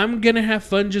 I'm going to have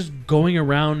fun just going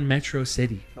around Metro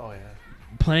City. Oh, yeah.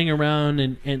 Playing around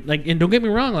and don't get me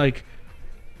wrong, like,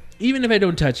 even if I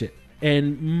don't touch it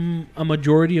and a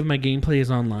majority of my gameplay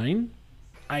is online,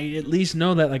 I at least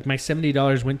know that like my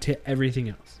 $70 went to everything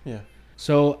else. Yeah.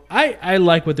 So I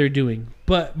like what they're doing.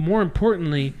 But more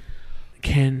importantly,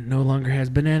 Ken no longer has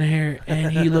banana hair,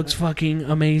 and he looks fucking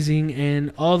amazing,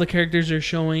 and all the characters are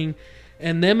showing,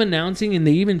 and them announcing, and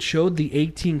they even showed the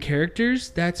 18 characters.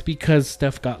 That's because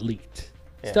stuff got leaked.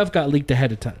 Yeah. Stuff got leaked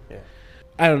ahead of time. Yeah.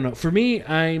 I don't know. For me,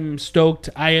 I'm stoked.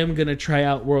 I am going to try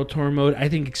out World Tour mode. I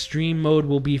think Extreme mode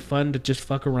will be fun to just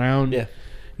fuck around. Yeah.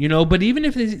 You know, but even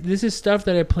if this is stuff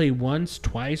that I play once,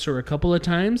 twice, or a couple of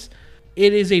times,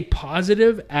 it is a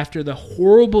positive after the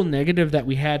horrible negative that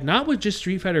we had, not with just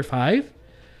Street Fighter V,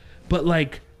 but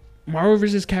like Marvel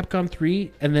vs. Capcom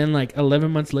 3, and then like 11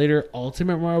 months later,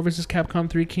 Ultimate Marvel vs. Capcom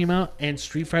 3 came out, and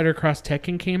Street Fighter Cross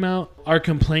Tekken came out. Our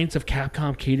complaints of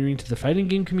Capcom catering to the fighting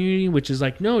game community, which is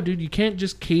like, no, dude, you can't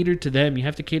just cater to them. You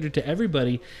have to cater to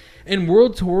everybody. And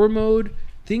World Tour mode,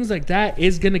 things like that,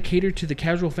 is going to cater to the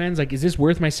casual fans. Like, is this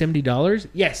worth my $70?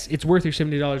 Yes, it's worth your $70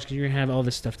 because you're going to have all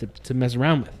this stuff to mess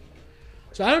around with.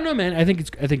 So I don't know, man. I think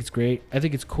it's great. I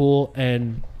think it's cool.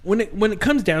 And when it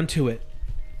comes down to it,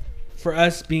 for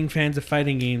us being fans of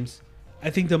fighting games, I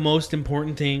think the most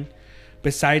important thing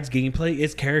besides gameplay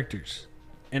is characters.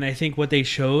 And I think what they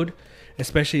showed,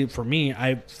 especially for me,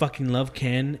 I fucking love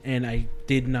Ken, and I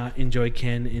did not enjoy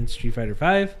Ken in Street Fighter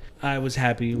V. I was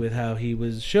happy with how he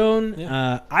was shown.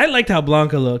 Yeah. I liked how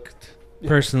Blanca looked,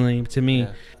 personally, to me.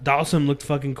 Yeah. Dawson looked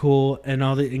fucking cool, and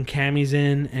Cammy's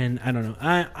in, and I don't know.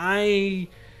 I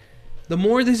the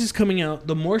more this is coming out,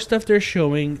 the more stuff they're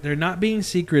showing. They're not being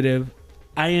secretive.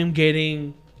 I am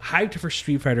getting hyped for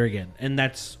Street Fighter again, and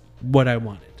that's what I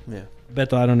wanted. Yeah.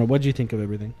 Beto, I don't know. What do you think of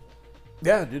everything?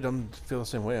 Yeah, dude, I'm feel the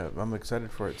same way. I'm excited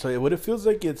for it. So what it feels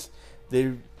like, it's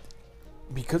they,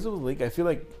 because of the leak, I feel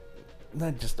like,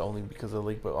 not just only because of the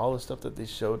leak, but all the stuff that they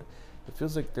showed, it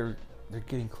feels like they're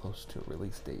getting close to a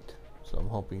release date. So I'm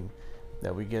hoping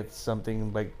that we get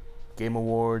something like Game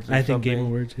Awards or I something. think Game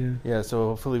Awards, yeah. Yeah, so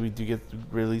hopefully we do get the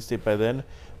release date by then.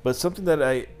 But something that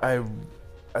I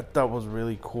thought was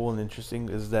really cool and interesting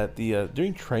is that the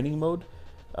during training mode,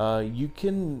 you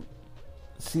can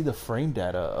see the frame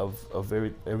data of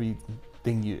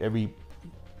everything, every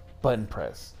button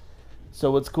press.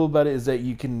 So what's cool about it is that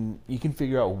you can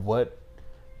figure out what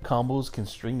combos can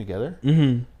string together,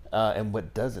 and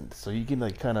what doesn't. So you can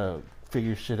like kind of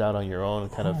figure shit out on your own,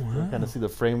 and kind of see the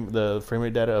frame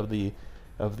rate data of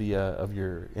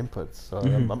your inputs. So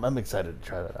I'm excited to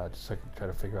try that out, just so I can try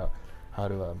to figure out how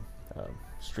to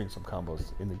string some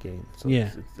combos in the game. So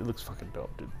yeah, it looks fucking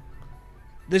dope, dude.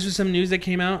 This was some news that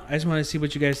came out. I just want to see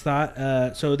what you guys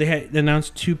thought. So they had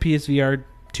announced 2 PSVR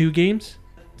 2 games.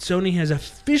 Sony has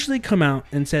officially come out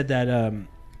and said that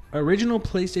original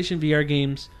PlayStation VR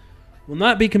games will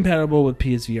not be compatible with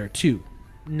PSVR 2.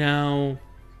 Now,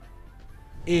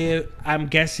 I'm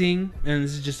guessing, and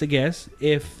this is just a guess,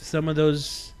 if some of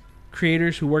those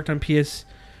creators who worked on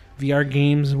PSVR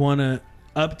games want to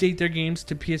update their games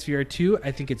to PSVR 2.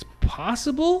 I think it's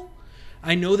possible.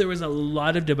 I know there was a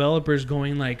lot of developers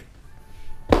going like,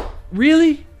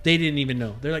 really? They didn't even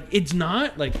know. They're like, it's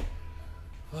not? Like,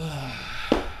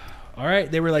 all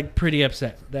right. They were like pretty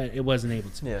upset that it wasn't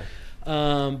able to. Yeah.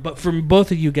 But from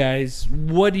both of you guys,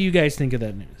 what do you guys think of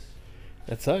that news?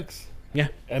 That sucks. Yeah.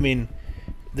 I mean,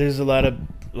 there's a lot of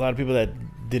people that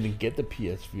didn't get the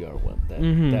PSVR one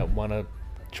that want to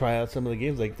try out some of the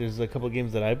games. Like, there's a couple of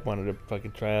games that I wanted to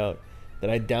fucking try out that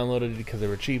I downloaded because they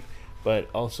were cheap, but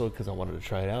also because I wanted to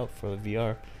try it out for the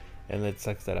VR. And it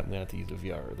sucks that I'm gonna have to use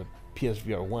the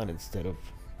PSVR one instead of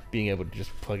being able to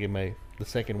just plug in the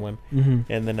second one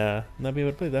and then not be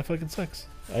able to play. That fucking sucks.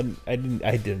 I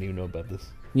didn't even know about this.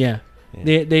 Yeah.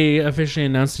 They officially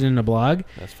announced it in a blog.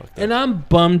 That's fucked up. And I'm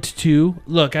bummed too.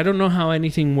 Look, I don't know how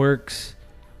anything works.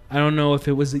 I don't know if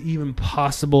it was even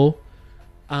possible.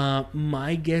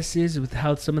 My guess is with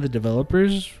how some of the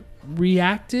developers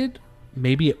reacted,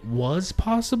 maybe it was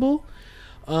possible.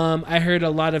 I heard a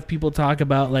lot of people talk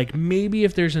about like maybe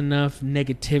if there's enough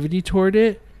negativity toward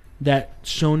it that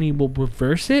Sony will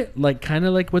reverse it, like kind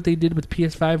of like what they did with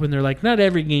PS5 when they're like, not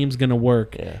every game's gonna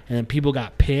work, and then people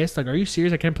got pissed. Like, are you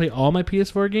serious? I can't play all my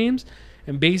PS4 games,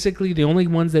 and basically the only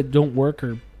ones that don't work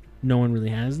are no one really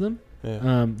has them.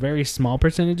 Yeah. Very small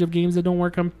percentage of games that don't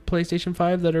work on PlayStation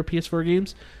 5 that are PS4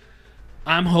 games.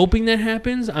 I'm hoping that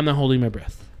happens. I'm not holding my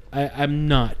breath. I'm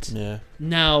not. Yeah.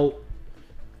 Now,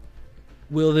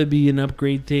 will there be an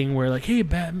upgrade thing where like, hey,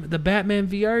 the Batman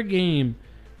VR game,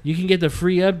 you can get the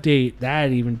free update?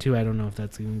 That even too, I don't know if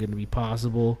that's even going to be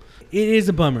possible. It is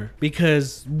a bummer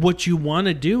because what you want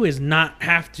to do is not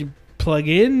have to plug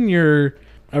in your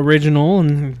original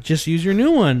and just use your new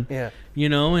one. Yeah. You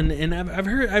know, and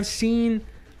I've seen.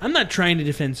 I'm not trying to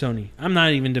defend Sony. I'm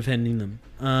not even defending them.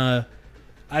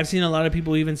 I've seen a lot of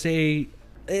people even say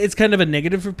it's kind of a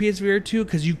negative for PSVR 2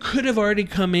 because you could have already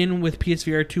come in with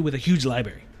PSVR 2 with a huge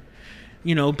library.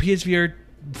 You know, PSVR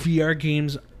VR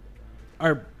games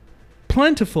are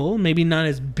plentiful, maybe not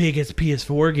as big as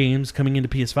PS4 games coming into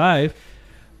PS5,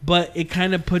 but it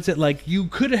kind of puts it like you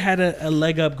could have had a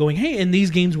leg up going, hey, and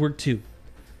these games work too.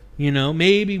 You know,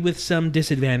 maybe with some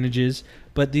disadvantages,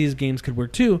 but these games could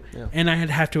work too. Yeah. And I'd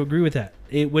have to agree with that.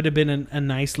 It would have been a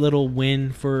nice little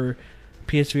win for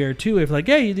PSVR 2 if like,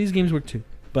 hey, these games work too.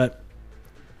 But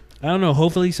I don't know.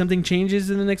 Hopefully something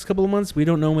changes in the next couple of months. We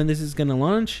don't know when this is going to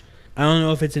launch. I don't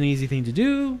know if it's an easy thing to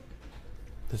do.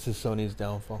 This is Sony's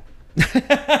downfall.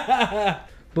 But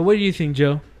what do you think,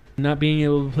 Joe? Not being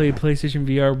able to play PlayStation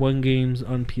VR 1 games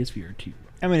on PSVR 2.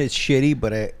 I mean, it's shitty,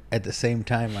 but at the same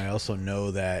time, I also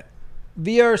know that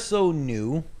VR is so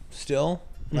new still.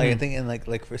 Like I think, and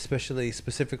like for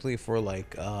specifically for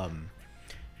like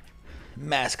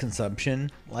mass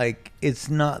consumption, like it's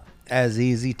not as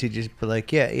easy to just be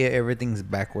like, yeah, everything's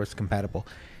backwards compatible.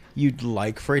 You'd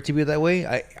like for it to be that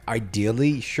way.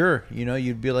 Ideally, sure, you know,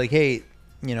 you'd be like, hey,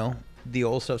 you know, the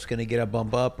old stuff's gonna get a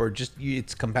bump up, or just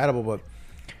it's compatible, but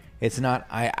it's not.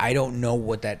 I don't know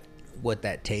what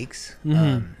that takes.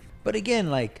 But again,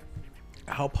 like,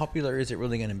 how popular is it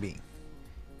really going to be?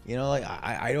 You know, like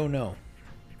I don't know.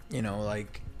 You know,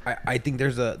 like I think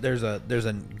there's a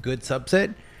good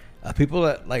subset of people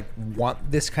that like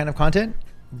want this kind of content,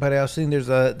 but I also think there's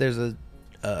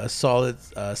a solid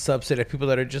subset of people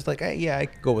that are just like, hey, yeah, I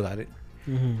could go without it.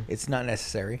 It's not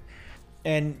necessary,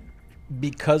 and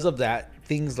because of that,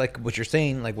 things like what you're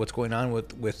saying, like what's going on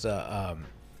with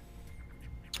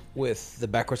the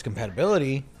backwards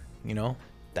compatibility, you know,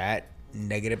 that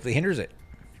negatively hinders it.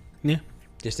 Yeah.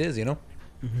 Just is, you know?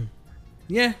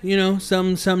 Yeah, you know,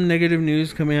 some negative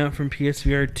news coming out from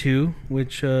PSVR 2,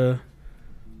 which,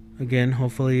 again,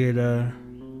 hopefully it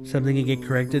something can get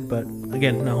corrected, but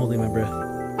again, not holding my breath.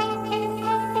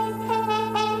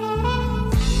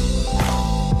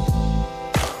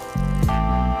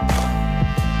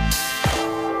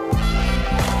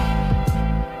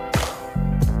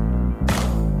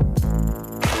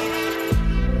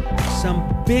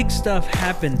 Big stuff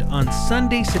happened on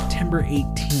Sunday, September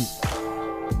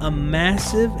 18th. A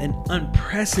massive and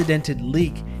unprecedented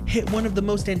leak hit one of the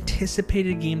most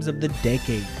anticipated games of the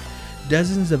decade.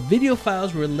 Dozens of video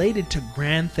files related to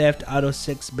Grand Theft Auto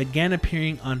 6 began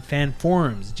appearing on fan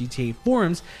forums, GTA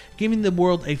forums, giving the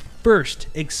world a first,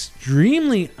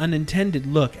 extremely unintended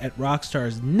look at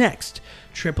Rockstar's next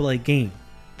AAA game.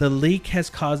 The leak has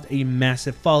caused a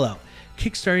massive fallout,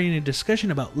 kickstarting a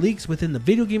discussion about leaks within the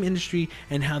video game industry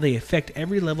and how they affect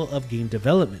every level of game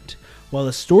development. While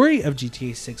the story of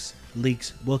GTA 6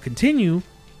 leaks will continue,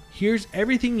 here's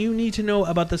everything you need to know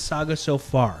about the saga so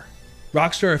far.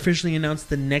 Rockstar officially announced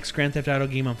the next Grand Theft Auto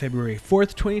game on February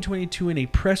 4th, 2022 in a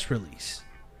press release.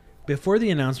 Before the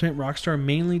announcement, Rockstar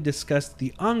mainly discussed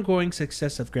the ongoing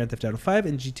success of Grand Theft Auto 5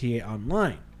 and GTA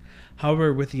Online.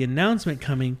 However, with the announcement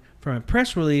coming from a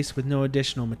press release with no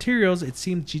additional materials, it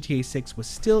seemed GTA 6 was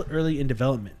still early in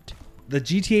development. The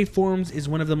GTA Forums is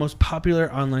one of the most popular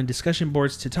online discussion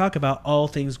boards to talk about all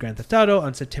things Grand Theft Auto.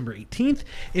 On September 18th,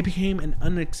 it became an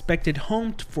unexpected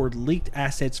home for leaked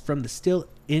assets from the still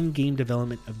in-game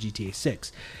development of GTA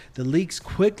 6. The leaks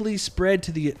quickly spread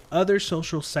to the other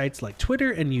social sites like Twitter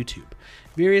and YouTube.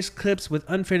 Various clips with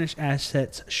unfinished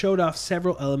assets showed off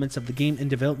several elements of the game in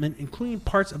development, including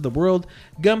parts of the world,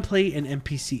 gunplay, and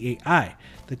NPC AI.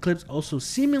 The clips also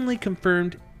seemingly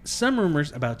confirmed some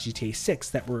rumors about GTA 6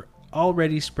 that were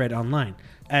already spread online,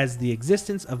 as the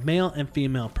existence of male and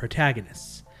female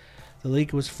protagonists. The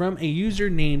leak was from a user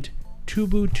named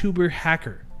TubuTuber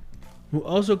Hacker, who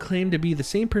also claimed to be the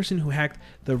same person who hacked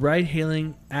the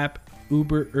ride-hailing app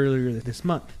Uber earlier this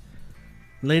month.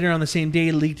 Later on the same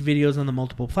day, leaked videos on the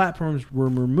multiple platforms were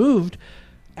removed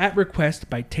at request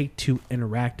by Take-Two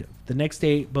Interactive. The next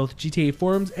day, both GTA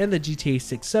Forums and the GTA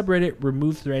 6 subreddit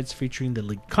removed threads featuring the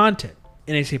leaked content.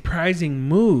 In a surprising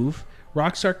move,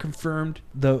 Rockstar confirmed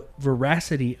the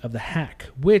veracity of the hack,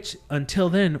 which until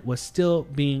then was still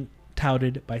being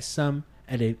touted by some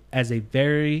as a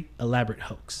very elaborate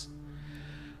hoax.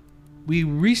 We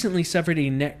recently suffered a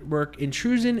network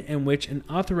intrusion in which an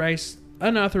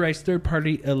unauthorized third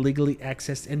party illegally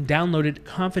accessed and downloaded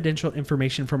confidential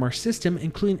information from our system,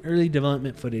 including early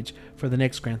development footage for the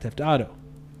next Grand Theft Auto.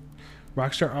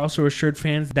 Rockstar also assured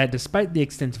fans that despite the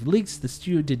extensive leaks, the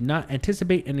studio did not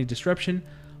anticipate any disruption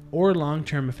or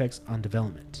long-term effects on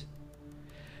development.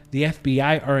 The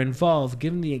FBI are involved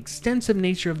given the extensive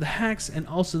nature of the hacks, and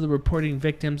also the reporting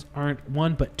victims aren't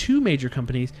one but two major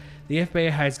companies. The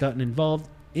FBI has gotten involved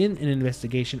in an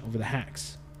investigation over the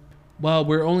hacks. While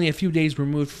we're only a few days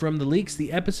removed from the leaks,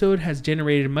 the episode has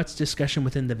generated much discussion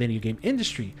within the video game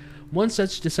industry. One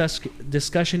such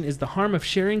discussion is the harm of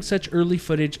sharing such early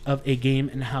footage of a game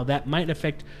and how that might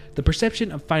affect the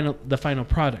perception of the final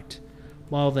product.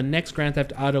 While the next Grand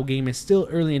Theft Auto game is still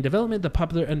early in development, the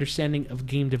popular understanding of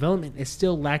game development is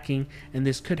still lacking, and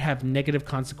this could have negative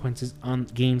consequences on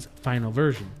the game's final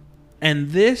version.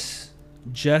 And this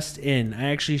just in,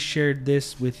 I actually shared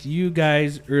this with you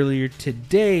guys earlier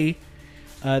today.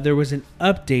 There was an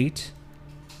update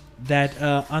that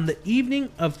on the evening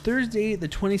of Thursday, the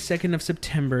 22nd of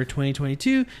September,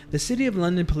 2022, the City of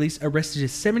London police arrested a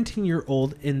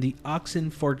 17-year-old in the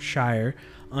Oxfordshire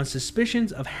on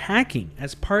suspicions of hacking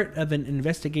as part of an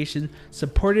investigation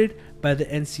supported by the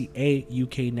NCA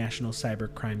UK National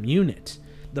Cybercrime Unit.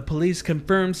 The police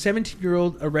confirmed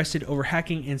 17-year-old arrested over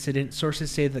hacking incident.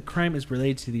 Sources say the crime is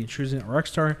related to the intrusion at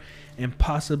Rockstar and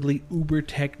possibly Uber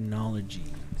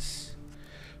Technologies.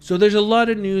 So there's a lot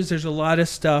of news, there's a lot of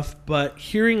stuff, but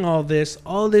hearing all this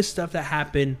stuff that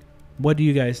happened, what do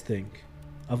you guys think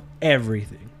of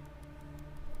everything?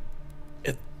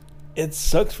 It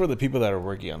sucks for the people that are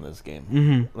working on this game.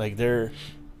 Mm-hmm. Like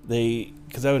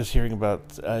because I was hearing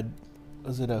about,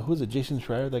 who was it, Jason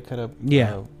Schreier that kind of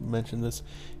mentioned this.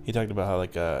 He talked about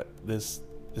how this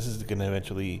is going to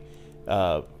eventually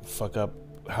fuck up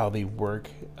how they work,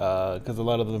 because a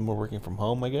lot of them were working from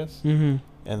home, I guess. Mm-hmm.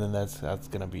 And then that's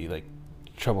going to be like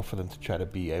trouble for them to try to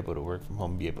be able to work from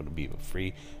home, be able to be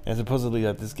free. And supposedly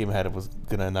that this game was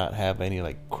going to not have any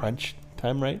like crunch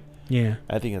time, right? Yeah.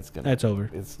 I think it's going to... That's over.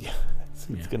 It's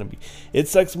going to be... It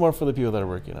sucks more for the people that are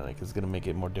working on it, because it's going to make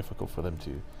it more difficult for them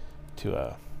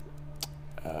to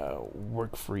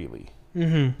work freely.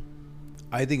 Mm-hmm.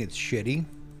 I think it's shitty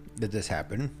that this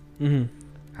happened. Mm-hmm.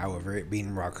 However, it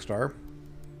being Rockstar,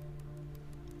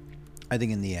 I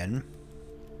think in the end,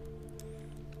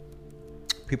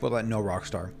 people that know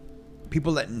Rockstar,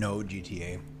 people that know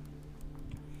GTA,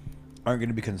 aren't going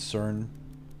to be concerned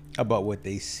about what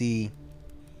they see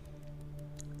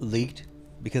leaked,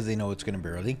 because they know it's going to be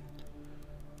early.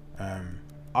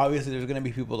 Obviously, there's going to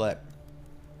be people that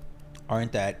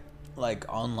aren't that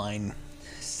like online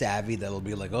savvy that'll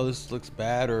be like, "Oh, this looks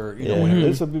bad," or you know, whatever.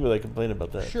 There's some people that complain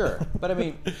about that. Sure, but I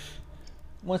mean,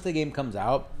 once the game comes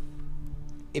out,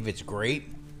 if it's great,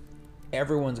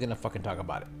 everyone's gonna fucking talk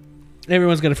about it.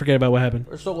 Everyone's gonna forget about what happened.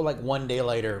 Or so, like 1 day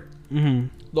later,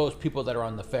 those people that are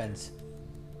on the fence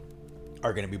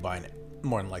are gonna be buying it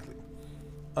more than likely.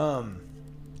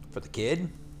 For the kid,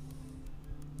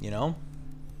 you know,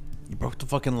 you broke the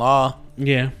fucking law.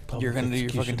 Yeah. You're gonna do your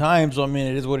fucking time. So I mean,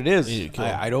 it is what it is.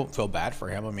 Yeah, I don't feel bad for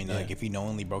him. I mean, like if he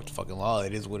knowingly broke the fucking law,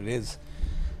 it is what it is.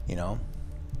 You know,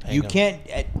 you can't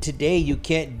today. You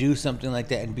can't do something like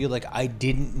that and be like, I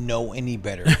didn't know any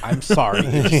better. I'm sorry.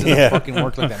 It just doesn't fucking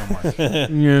work like that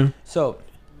no more. Yeah. So,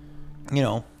 you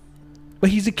know, But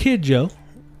he's a kid, Joe.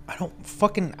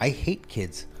 I hate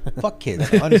kids. Fuck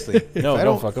kids, honestly. No, if I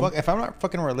don't fuck 'em. If I'm not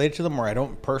fucking related to them, or I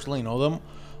don't personally know them,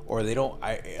 or they don't,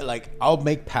 I'll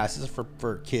make passes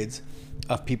for kids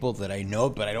of people that I know,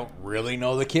 but I don't really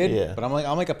know the kid. Yeah. But I'm like,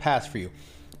 I'll make a pass for you.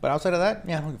 But outside of that,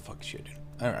 yeah, I don't give a fuck shit, dude.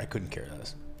 I couldn't care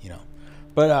less, you know.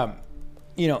 But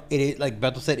you know, it is like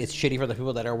Beto said, it's shitty for the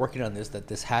people that are working on this that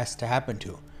this has to happen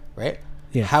to, right?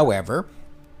 Yeah. However,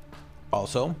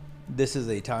 also, this is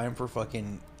a time for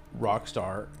fucking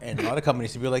Rockstar and a lot of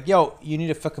companies to be like, yo, you need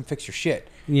to fucking fix your shit.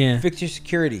 Yeah. Fix your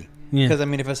security. Yeah. Because, I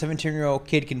mean, if a 17-year-old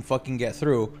kid can fucking get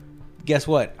through, guess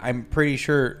what? I'm pretty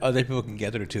sure other people can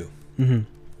get through too.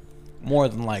 Mm-hmm. More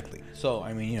than likely. So,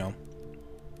 I mean, you know.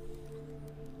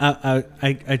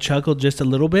 I chuckled just a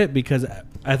little bit because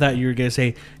I thought you were going to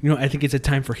say, you know, I think it's a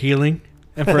time for healing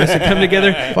and for us to come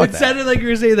together. It sounded like you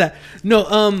were saying that.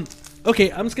 No,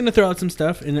 okay, I'm just going to throw out some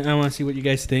stuff, and I want to see what you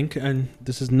guys think. And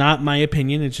this is not my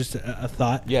opinion. It's just a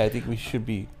thought. Yeah, I think we should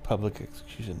be public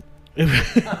execution. I'm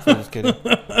just kidding.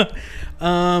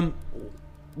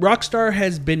 Rockstar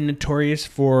has been notorious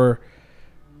for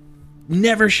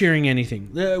never sharing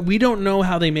anything. We don't know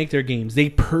how they make their games. They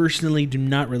personally do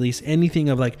not release anything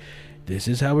of like, this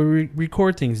is how we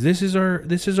record things. This is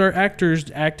our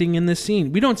actors acting in this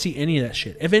scene. We don't see any of that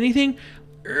shit. If anything,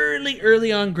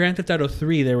 early on Grand Theft Auto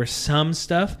 3, there was some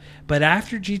stuff, but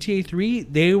after GTA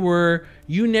 3,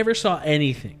 you never saw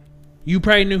anything. You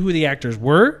probably knew who the actors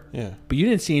were, Yeah. but you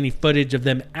didn't see any footage of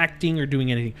them acting or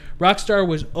doing anything. Rockstar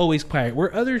was always quiet,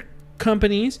 where other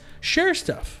companies share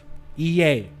stuff.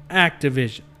 EA,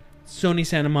 Activision, Sony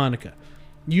Santa Monica,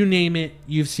 you name it,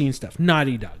 you've seen stuff.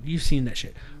 Naughty Dog, you've seen that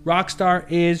shit. Rockstar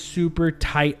is super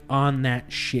tight on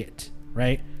that shit,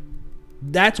 right?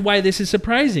 That's why this is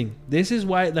surprising. This is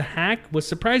why the hack was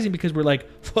surprising, because we're like,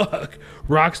 fuck,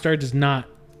 Rockstar does not.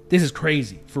 This is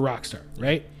crazy for Rockstar,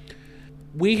 right?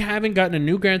 We haven't gotten a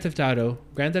new Grand Theft Auto.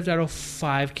 Grand Theft Auto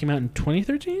 5 came out in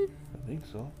 2013? I think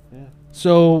so, yeah.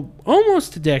 So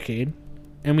almost a decade,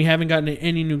 and we haven't gotten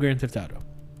any new Grand Theft Auto.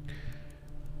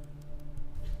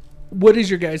 What is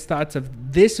your guys' thoughts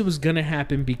of this was going to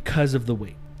happen because of the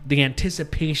wait? The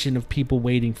anticipation of people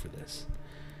waiting for this.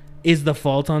 Is the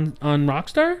fault on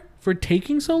Rockstar for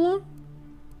taking so long?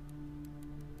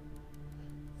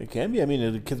 It can be. I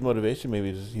mean, the kid's motivation maybe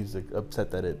is he's like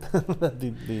upset that it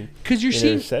Because you're they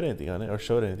seeing, never said anything on it or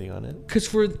showed anything on it. because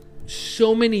for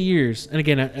so many years, and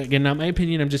again, not my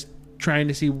opinion, I'm just trying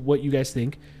to see what you guys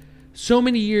think. So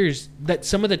many years that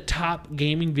some of the top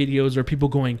gaming videos are people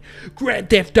going, Grand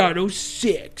Theft Auto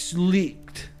 6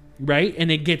 leaked, right? And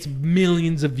it gets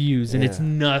millions of views, and it's Yeah.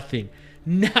 nothing.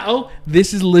 Now,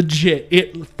 this is legit.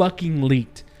 It fucking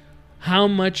leaked. How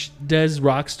much does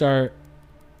Rockstar...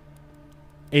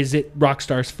 Is it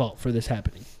Rockstar's fault for this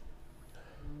happening?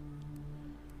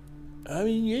 I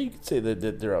mean, yeah, you could say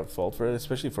that they're at fault for it,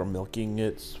 especially for milking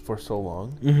it for so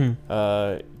long.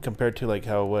 Mm-hmm. Compared to like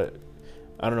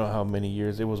I don't know how many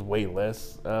years, it was way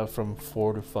less from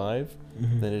 4 to 5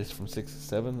 than it is from 6 to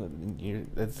 7.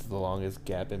 That's the longest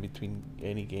gap in between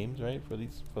any games, right? For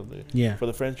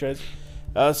the franchise.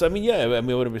 So I mean, yeah, I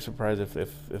wouldn't be surprised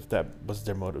if that was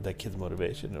their that kid's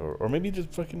motivation, or maybe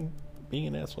just fucking being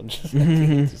an asshole and just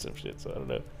do some shit. So I don't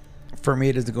know. For me,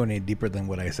 it doesn't go any deeper than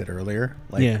what I said earlier.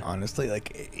 Like, Yeah. honestly,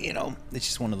 like, you know, it's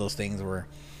just one of those things where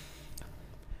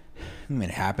it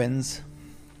happens.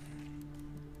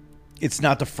 It's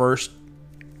not the first,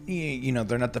 you know,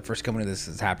 they're not the first company this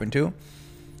has happened to.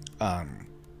 I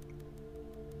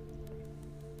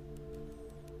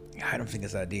don't think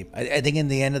it's that deep. I think in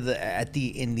the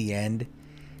end,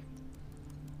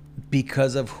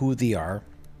 because of who they are,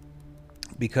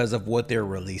 because of what they're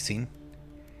releasing,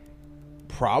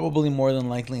 probably more than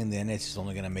likely in the end, it's just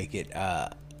only going to make it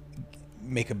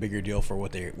make a bigger deal for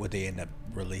what they end up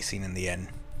releasing in the end.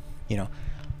 You know,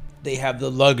 they have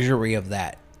the luxury of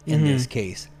that in this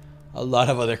case. A lot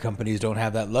of other companies don't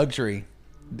have that luxury.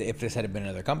 If this had been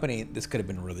another company, this could have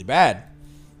been really bad.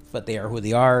 But they are who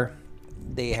they are.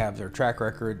 They have their track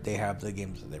record. They have the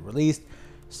games that they released.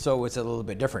 So it's a little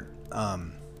bit different.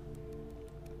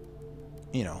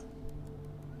 You know,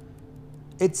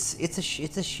 it's a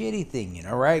shitty thing, you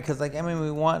know, right? Because, like, I mean, we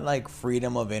want, like,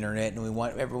 freedom of internet, and we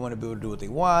want everyone to be able to do what they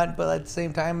want, but at the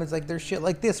same time, it's like there's shit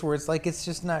like this where it's like it's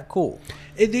just not cool.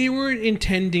 They weren't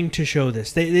intending to show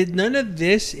this. None of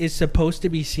this is supposed to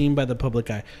be seen by the public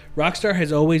eye. Rockstar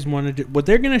has always wanted to... What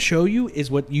they're going to show you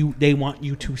is what they want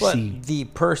you to But see. the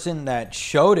person that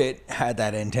showed it had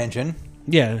that intention,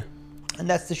 Yeah. and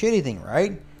that's the shitty thing,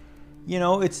 right? You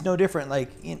know, it's no different. Like,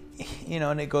 you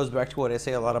know, and it goes back to what I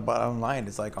say a lot about online.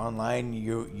 It's like online,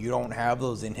 you don't have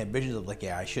those inhibitions of like,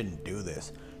 yeah, I shouldn't do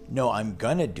this. no, I'm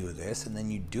gonna do this, and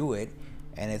then you do it,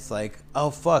 and it's like,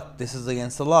 oh fuck, this is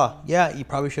against the law. Yeah, you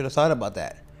probably should have thought about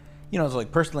that. You know, it's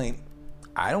like, personally,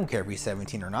 I don't care if he's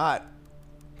 17 or not.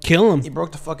 Kill him. He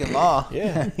broke the fucking law.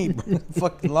 Yeah. He broke the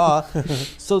fucking law.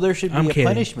 So there should be I'm a kidding.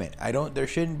 punishment. There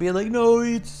shouldn't be like, no,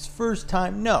 it's his first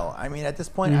time. No. I mean, at this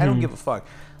point, I don't give a fuck.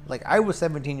 Like, I was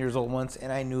 17 years old once,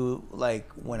 and I knew, like,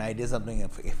 when I did something,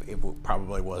 if it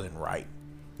probably wasn't right.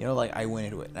 You know, like, I went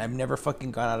into it. And I've never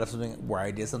fucking gone out of something where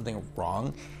I did something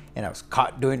wrong, and I was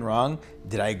caught doing wrong.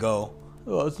 Did I go,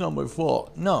 oh, it's not my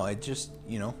fault? No, it just,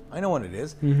 you know, I know what it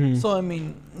is. So, I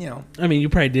mean, you know. I mean, you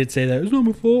probably did say that. It's not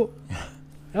my fault.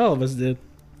 All of us did.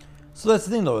 So that's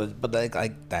the thing, though. But,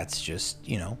 like that's just,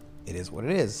 you know, it is what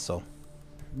it is. So.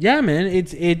 Yeah, man,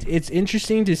 it's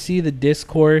interesting to see the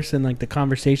discourse and like the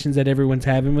conversations that everyone's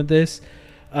having with this.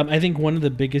 I think one of the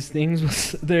biggest things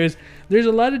was there's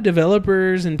a lot of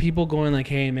developers and people going like,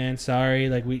 "Hey, man, sorry."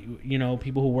 Like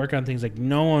people who work on things like,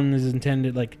 no one is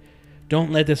intended. Like,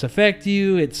 don't let this affect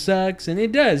you. It sucks, and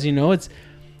it does. You know,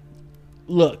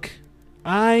 look,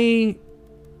 I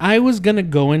was gonna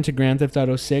go into Grand Theft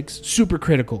Auto 6 super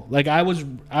critical. Like I was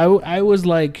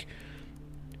like.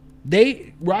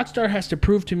 Rockstar has to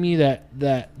prove to me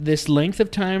that this length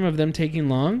of time of them taking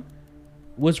long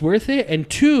was worth it, and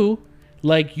two,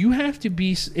 like, you have to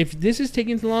be, if this is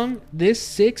taking too long, this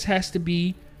 6 has to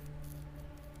be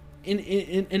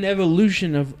an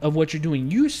evolution of what you're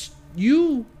doing.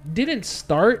 You didn't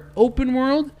start open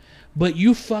world, but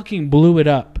you fucking blew it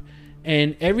up,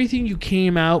 and everything you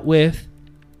came out with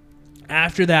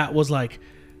after that was like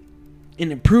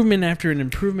an improvement after an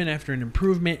improvement after an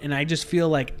improvement. And I just feel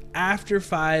like after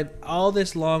 5, all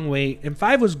this long wait, and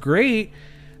 5 was great,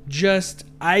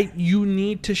 you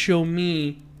need to show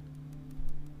me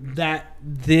that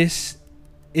this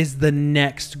is the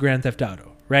next Grand Theft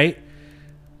Auto, right?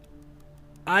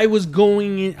 I was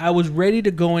ready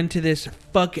to go into this,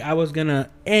 I was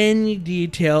gonna any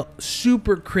detail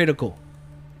super critical.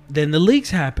 Then the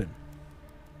leaks happen.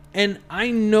 And I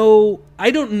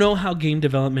don't know how game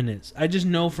development is. I just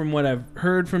know from what I've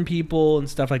heard from people and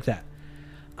stuff like that.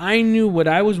 I knew what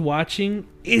I was watching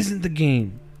isn't the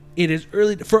game. It is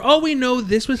early. For all we know,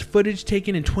 this was footage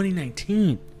taken in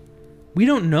 2019. We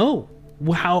don't know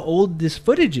how old this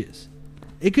footage is.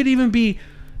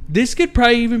 This could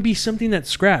probably even be something that's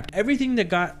scrapped. Everything that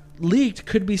got leaked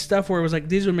could be stuff where it was like,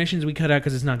 these are missions we cut out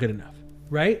because it's not good enough,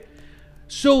 right?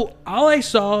 So all I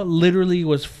saw literally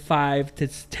was 5 to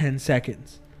 10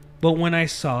 seconds. But when I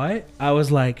saw it, I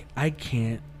was like, I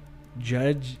can't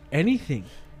judge anything.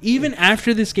 Even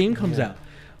after this game comes out.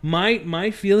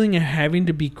 My feeling of having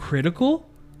to be critical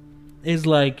is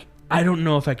like, I don't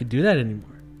know if I could do that anymore.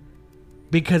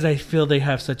 Because I feel they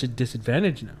have such a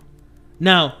disadvantage now.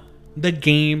 Now, the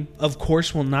game, of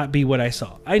course, will not be what I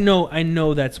saw. I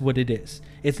know that's what it is.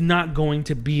 It's not going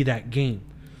to be that game.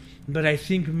 But I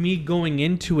think me going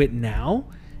into it now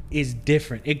is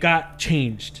different. It got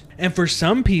changed. And for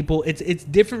some people, it's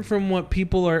different from what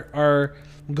people are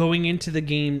going into the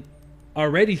game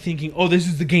already thinking, oh, this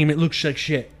is the game. It looks like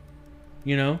shit.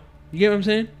 You know? You get what I'm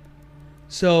saying?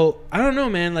 So, I don't know,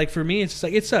 man. Like, for me, it's just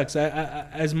like, it sucks. I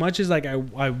as much as, like, I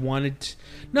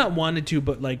not wanted to,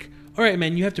 but, like, all right,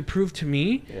 man, you have to prove to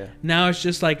me. Yeah. Now it's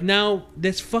just like, now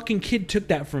this fucking kid took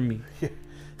that from me.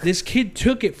 This kid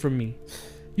took it from me.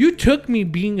 You took me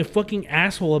being a fucking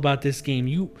asshole about this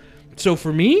game. So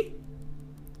for me,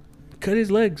 cut his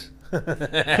legs. Cut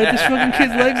this fucking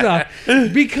kid's legs off.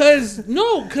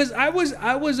 Because I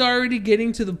was already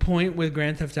getting to the point with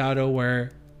Grand Theft Auto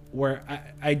where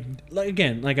I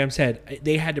like I said,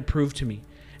 they had to prove to me.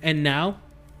 And now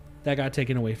that got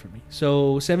taken away from me.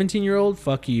 So 17-year-old,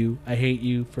 fuck you. I hate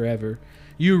you forever.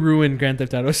 You ruined Grand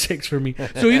Theft Auto 6 for me.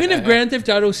 So even if Grand Theft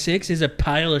Auto 6 is a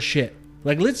pile of shit,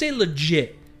 like, let's say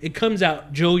legit, it comes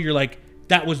out, Joe, you're like,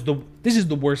 this is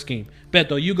the worst game.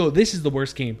 Beto, you go, this is the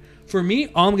worst game. For me,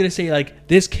 all I'm going to say, like,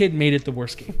 this kid made it the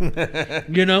worst game.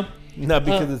 You know? Not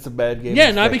because it's a bad game.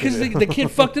 Yeah, not because the kid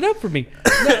fucked it up for me.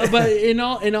 No, but in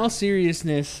all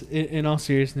seriousness, yeah,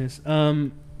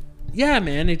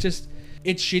 man, it's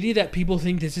shitty that people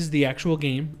think this is the actual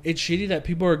game. It's shitty that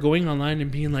people are going online and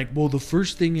being like, well,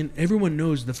 everyone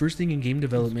knows the first thing in game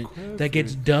development that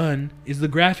gets done is the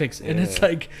graphics. And it's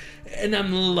like, and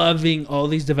I'm loving all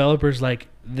these developers like,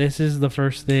 this is the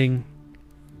first thing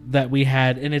that we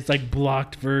had, and it's like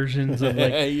blocked versions of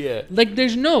like, like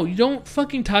you don't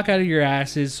fucking talk out of your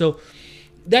asses. So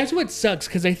that's what sucks,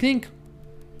 because I think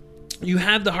you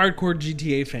have the hardcore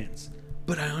GTA fans,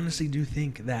 but I honestly do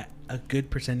think that a good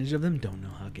percentage of them don't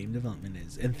know how game development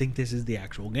is and think this is the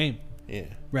actual game. Yeah.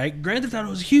 Right? Grand Theft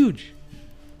Auto is huge.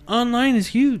 Online is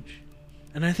huge.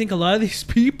 And I think a lot of these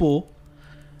people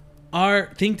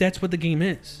think that's what the game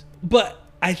is. But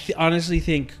I honestly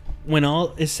think when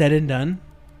all is said and done,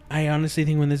 I honestly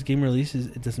think when this game releases,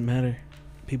 it doesn't matter.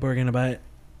 People are going to buy it.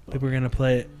 People are going to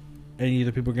play it. And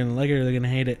either people are going to like it or they're going to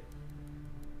hate it.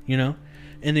 You know?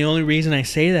 And the only reason I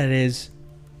say that is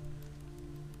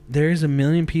there's 1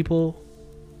 million people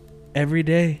every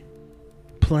day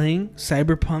playing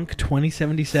Cyberpunk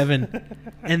 2077.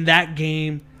 And that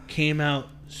game came out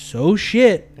so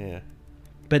shit. Yeah.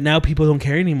 But now people don't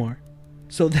care anymore.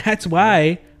 So that's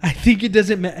why I think it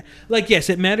doesn't matter. Like, yes,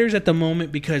 it matters at the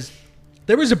moment because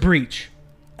there was a breach.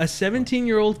 A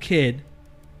 17-year-old kid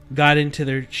got into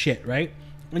their shit, right?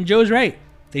 And Joe's right.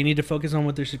 They need to focus on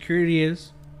what their security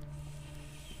is.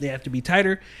 They have to be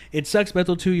tighter. It sucks,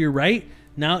 Bethel, too. You're right.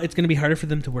 Now it's going to be harder for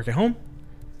them to work at home.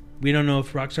 We don't know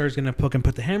if Rockstar is going to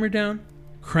put the hammer down.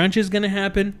 Crunch is going to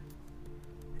happen.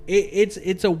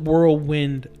 It's a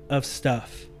whirlwind of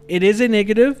stuff. It is a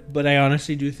negative, but I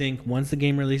honestly do think once the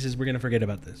game releases, we're gonna forget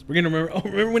about this. We're gonna remember. Oh,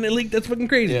 remember when it leaked? That's fucking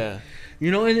crazy. Yeah. You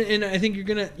know, and I think you're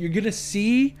gonna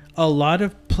see a lot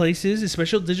of places,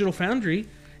 especially Digital Foundry,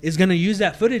 is gonna use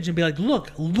that footage and be like,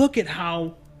 look at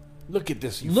how, Look at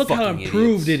this. You look how fucking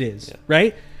improved idiots. it is,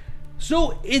 right?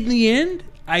 So in the end,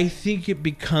 I think it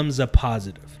becomes a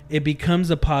positive. It becomes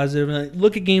a positive. Like,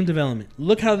 look at game development.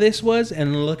 Look how this was,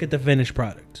 and look at the finished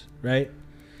product, right?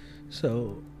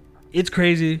 So it's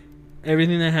crazy,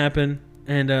 everything that happened,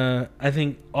 and I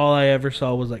think all I ever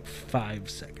saw was like 5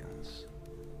 seconds.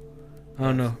 I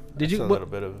don't know. Did you? A little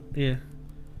bit of it. Yeah.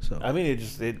 So I mean,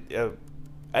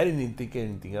 I didn't even think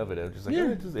anything of it. I was just like,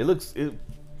 Yeah. it looks.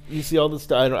 You see all the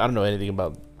stuff. I don't know anything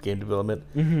about game development.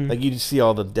 Mhm. Like you just see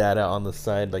all the data on the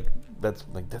side.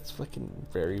 That's fucking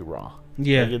very raw.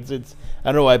 Yeah. Like it's.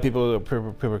 I don't know why people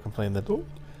complain that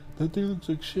that thing looks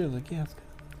like shit. Like yeah, it's gonna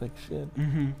look like shit.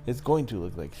 Mm-hmm. It's going to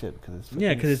look like shit because it's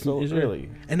Yeah, because so it's early.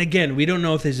 And again, we don't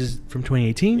know if this is from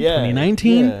 2018, Yeah,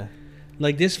 2019. Yeah.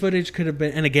 Like this footage could have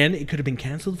been, and again, it could have been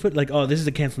canceled. Like, oh, this is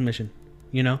a canceled mission.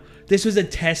 You know, this was a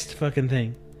test fucking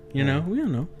thing. You know, we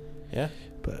don't know. Yeah.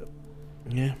 But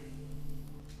yeah,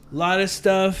 a lot of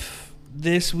stuff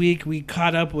this week. We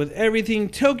caught up with everything: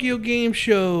 Tokyo Game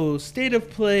Show, State of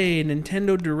Play,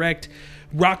 Nintendo Direct,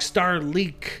 Rockstar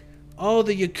leak, all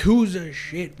the Yakuza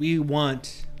shit we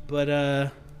want.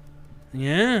 But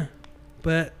yeah.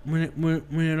 But when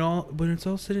it's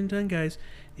all said and done, guys,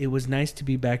 it was nice to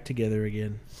be back together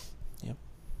again. Yep.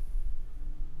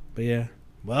 But yeah,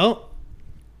 well,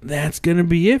 that's going to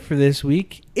be it for this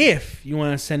week. If you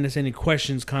want to send us any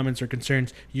questions, comments, or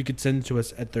concerns, you could send it to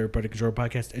us at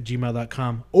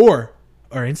thirdpartycontrollerpodcast@gmail.com or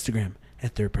our Instagram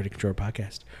at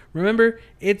thirdpartycontrollerpodcast. Remember,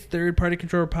 it's Third Party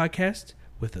Controller Podcast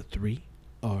with a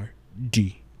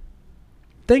 3RD.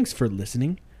 Thanks for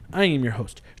listening. I am your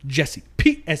host, Jesse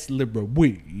P.S. Libra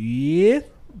with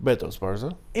Beto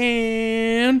Esparza.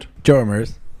 and Joe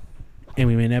Mers. we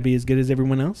may not be as good as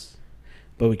everyone else,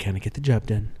 but we kind of get the job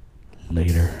done.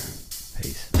 Later.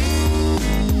 Peace.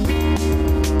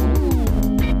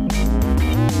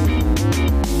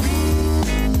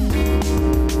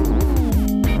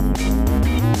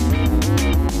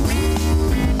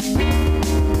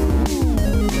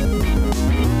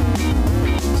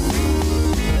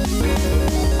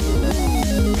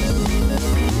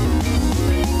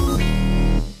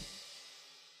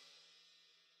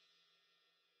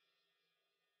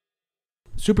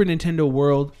 Super Nintendo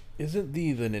World. Isn't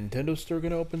the Nintendo store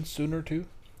gonna open sooner too?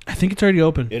 I think it's already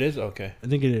open. It is okay. I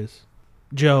think it is.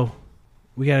 Joe,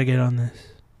 we got to get on this.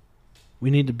 We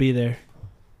need to be there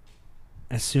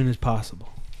as soon as possible.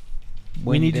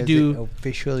 We need to do it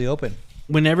officially open.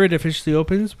 whenever it officially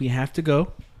opens. We have to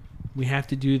go. We have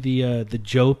to do the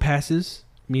Joe passes,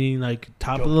 meaning like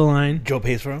top of the line. Joe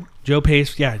pays for him. Joe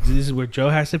pays. Yeah, this is where Joe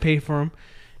has to pay for them.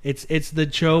 It's the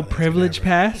Joe Privilege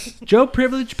Pass. Joe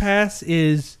Privilege Pass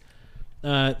is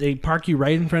they park you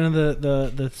right in front of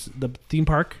the theme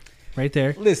park, right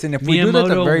there. Listen, if we do it at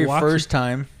the Miyamoto very walks first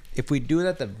time, it's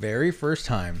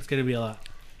gonna be a lot.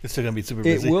 It's still gonna be super It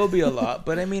busy. will be a lot,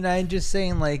 but I mean, I'm just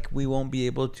saying, like, we won't be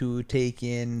able to take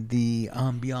in the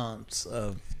ambiance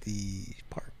of the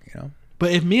park, you know?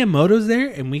 But if Miyamoto's there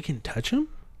and we can touch him,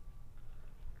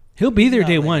 he'll be there not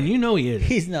day letting one. it. You know he is.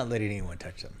 He's not letting anyone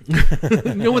touch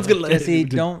them. No one's gonna let Jesse,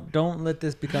 him. don't let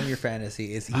this become your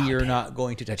fantasy. Is you're not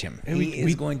going to touch him? And He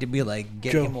is going to be like,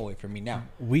 get Joe. him away from me now.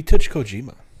 We touched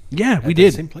Kojima. Yeah, we At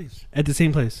did the same place. at the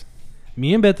same place.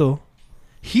 Me and Bethel.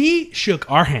 He shook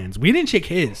our hands. We didn't shake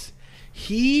his.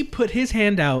 He put his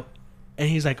hand out, and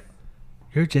he's like,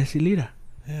 "You're Jesse Lira."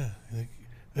 Yeah. Like,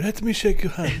 let me shake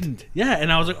your hand. Yeah,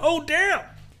 and I was like, "Oh damn!"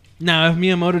 Now, if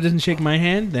Miyamoto doesn't shake my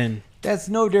hand, then That's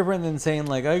no different than saying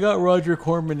like I got Roger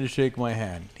Corman to shake my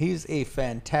hand. He's a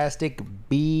fantastic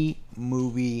B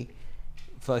movie,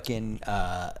 fucking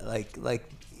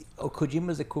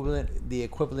Kojima's the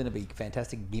equivalent of a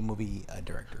fantastic B movie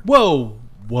director. Whoa.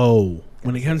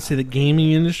 When it comes to the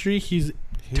gaming industry, he's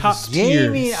top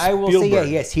tier. Gaming, I will say,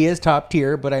 yes, he is top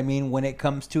tier. But I mean, when it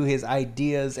comes to his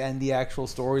ideas and the actual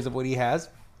stories of what he has,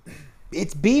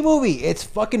 it's B movie. It's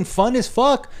fucking fun as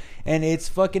fuck, and it's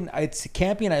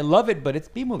campy, and I love it. But it's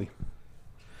B movie.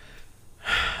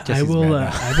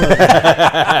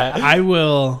 I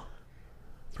will.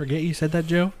 Forget you said that,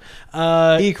 Joe.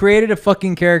 He created a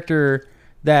fucking character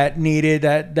that needed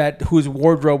that whose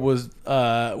wardrobe was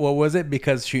what was it?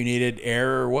 Because she needed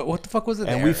air or what the fuck was it?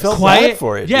 And air? we felt Quiet bad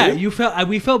for it. Yeah, dude.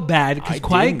 we felt bad because I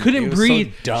Quiet didn't. couldn't It was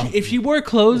breathe. so dumb. If she wore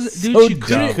clothes, dude, so she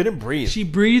dumb. She couldn't breathe. She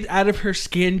breathed out of her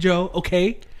skin, Joe.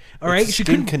 Okay, all right. It's She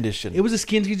skin couldn't. condition. It was a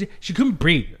skin condition. She couldn't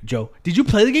breathe, Joe. Did you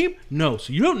play the game? No,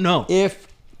 so you don't know. If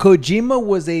Kojima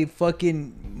was a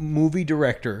fucking movie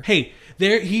director, Hey,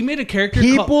 he made a character.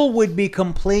 people would be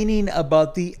complaining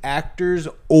about the actors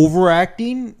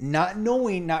overacting, not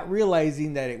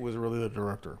realizing that it was really the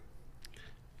director.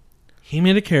 He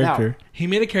made a character.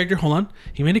 Hold on.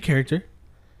 He made a character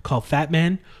called Fat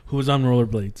Man who was on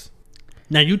rollerblades.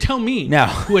 Now you tell me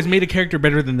who has made a character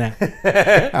better than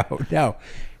that.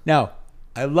 Now,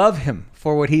 I love him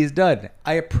for what he's done.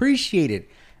 I appreciate it.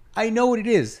 I know what it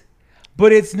is,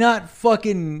 but it's not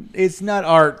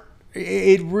art.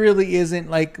 It really isn't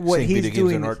like what Saying he's video games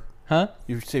doing. aren't art? Huh?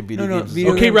 You say video No, games.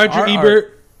 video Okay, games Roger are Ebert.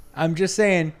 art. I'm just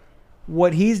saying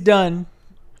what he's done.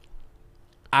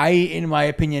 In my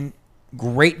opinion,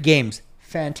 great games,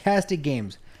 fantastic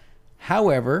games.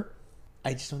 However,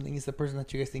 I just don't think he's the person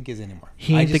that you guys think is anymore.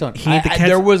 He I ain't just the- don't. he ain't the cat's-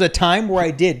 There was a time where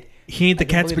I did. He ain't the I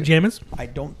can cat's believe it. pajamas. I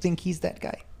don't think he's that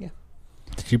guy. Yeah.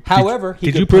 Did However, he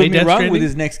did could you prove play me Death wrong Stranding? with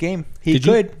his next game. He Did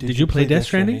could. Did you play Death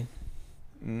Stranding?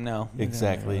 No.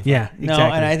 Exactly. Yeah, exactly. No,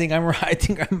 and I think I'm right. I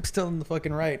think I'm still in the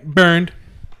fucking right. Burned,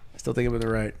 I still think I'm in the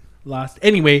right. lost.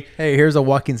 Anyway, Hey, here's a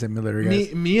walking simulator, guys.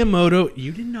 Miyamoto,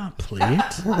 you did not play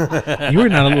it. You were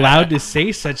not allowed to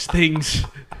say such things.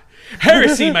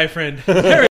 Heresy, my friend.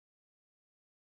 Heresy.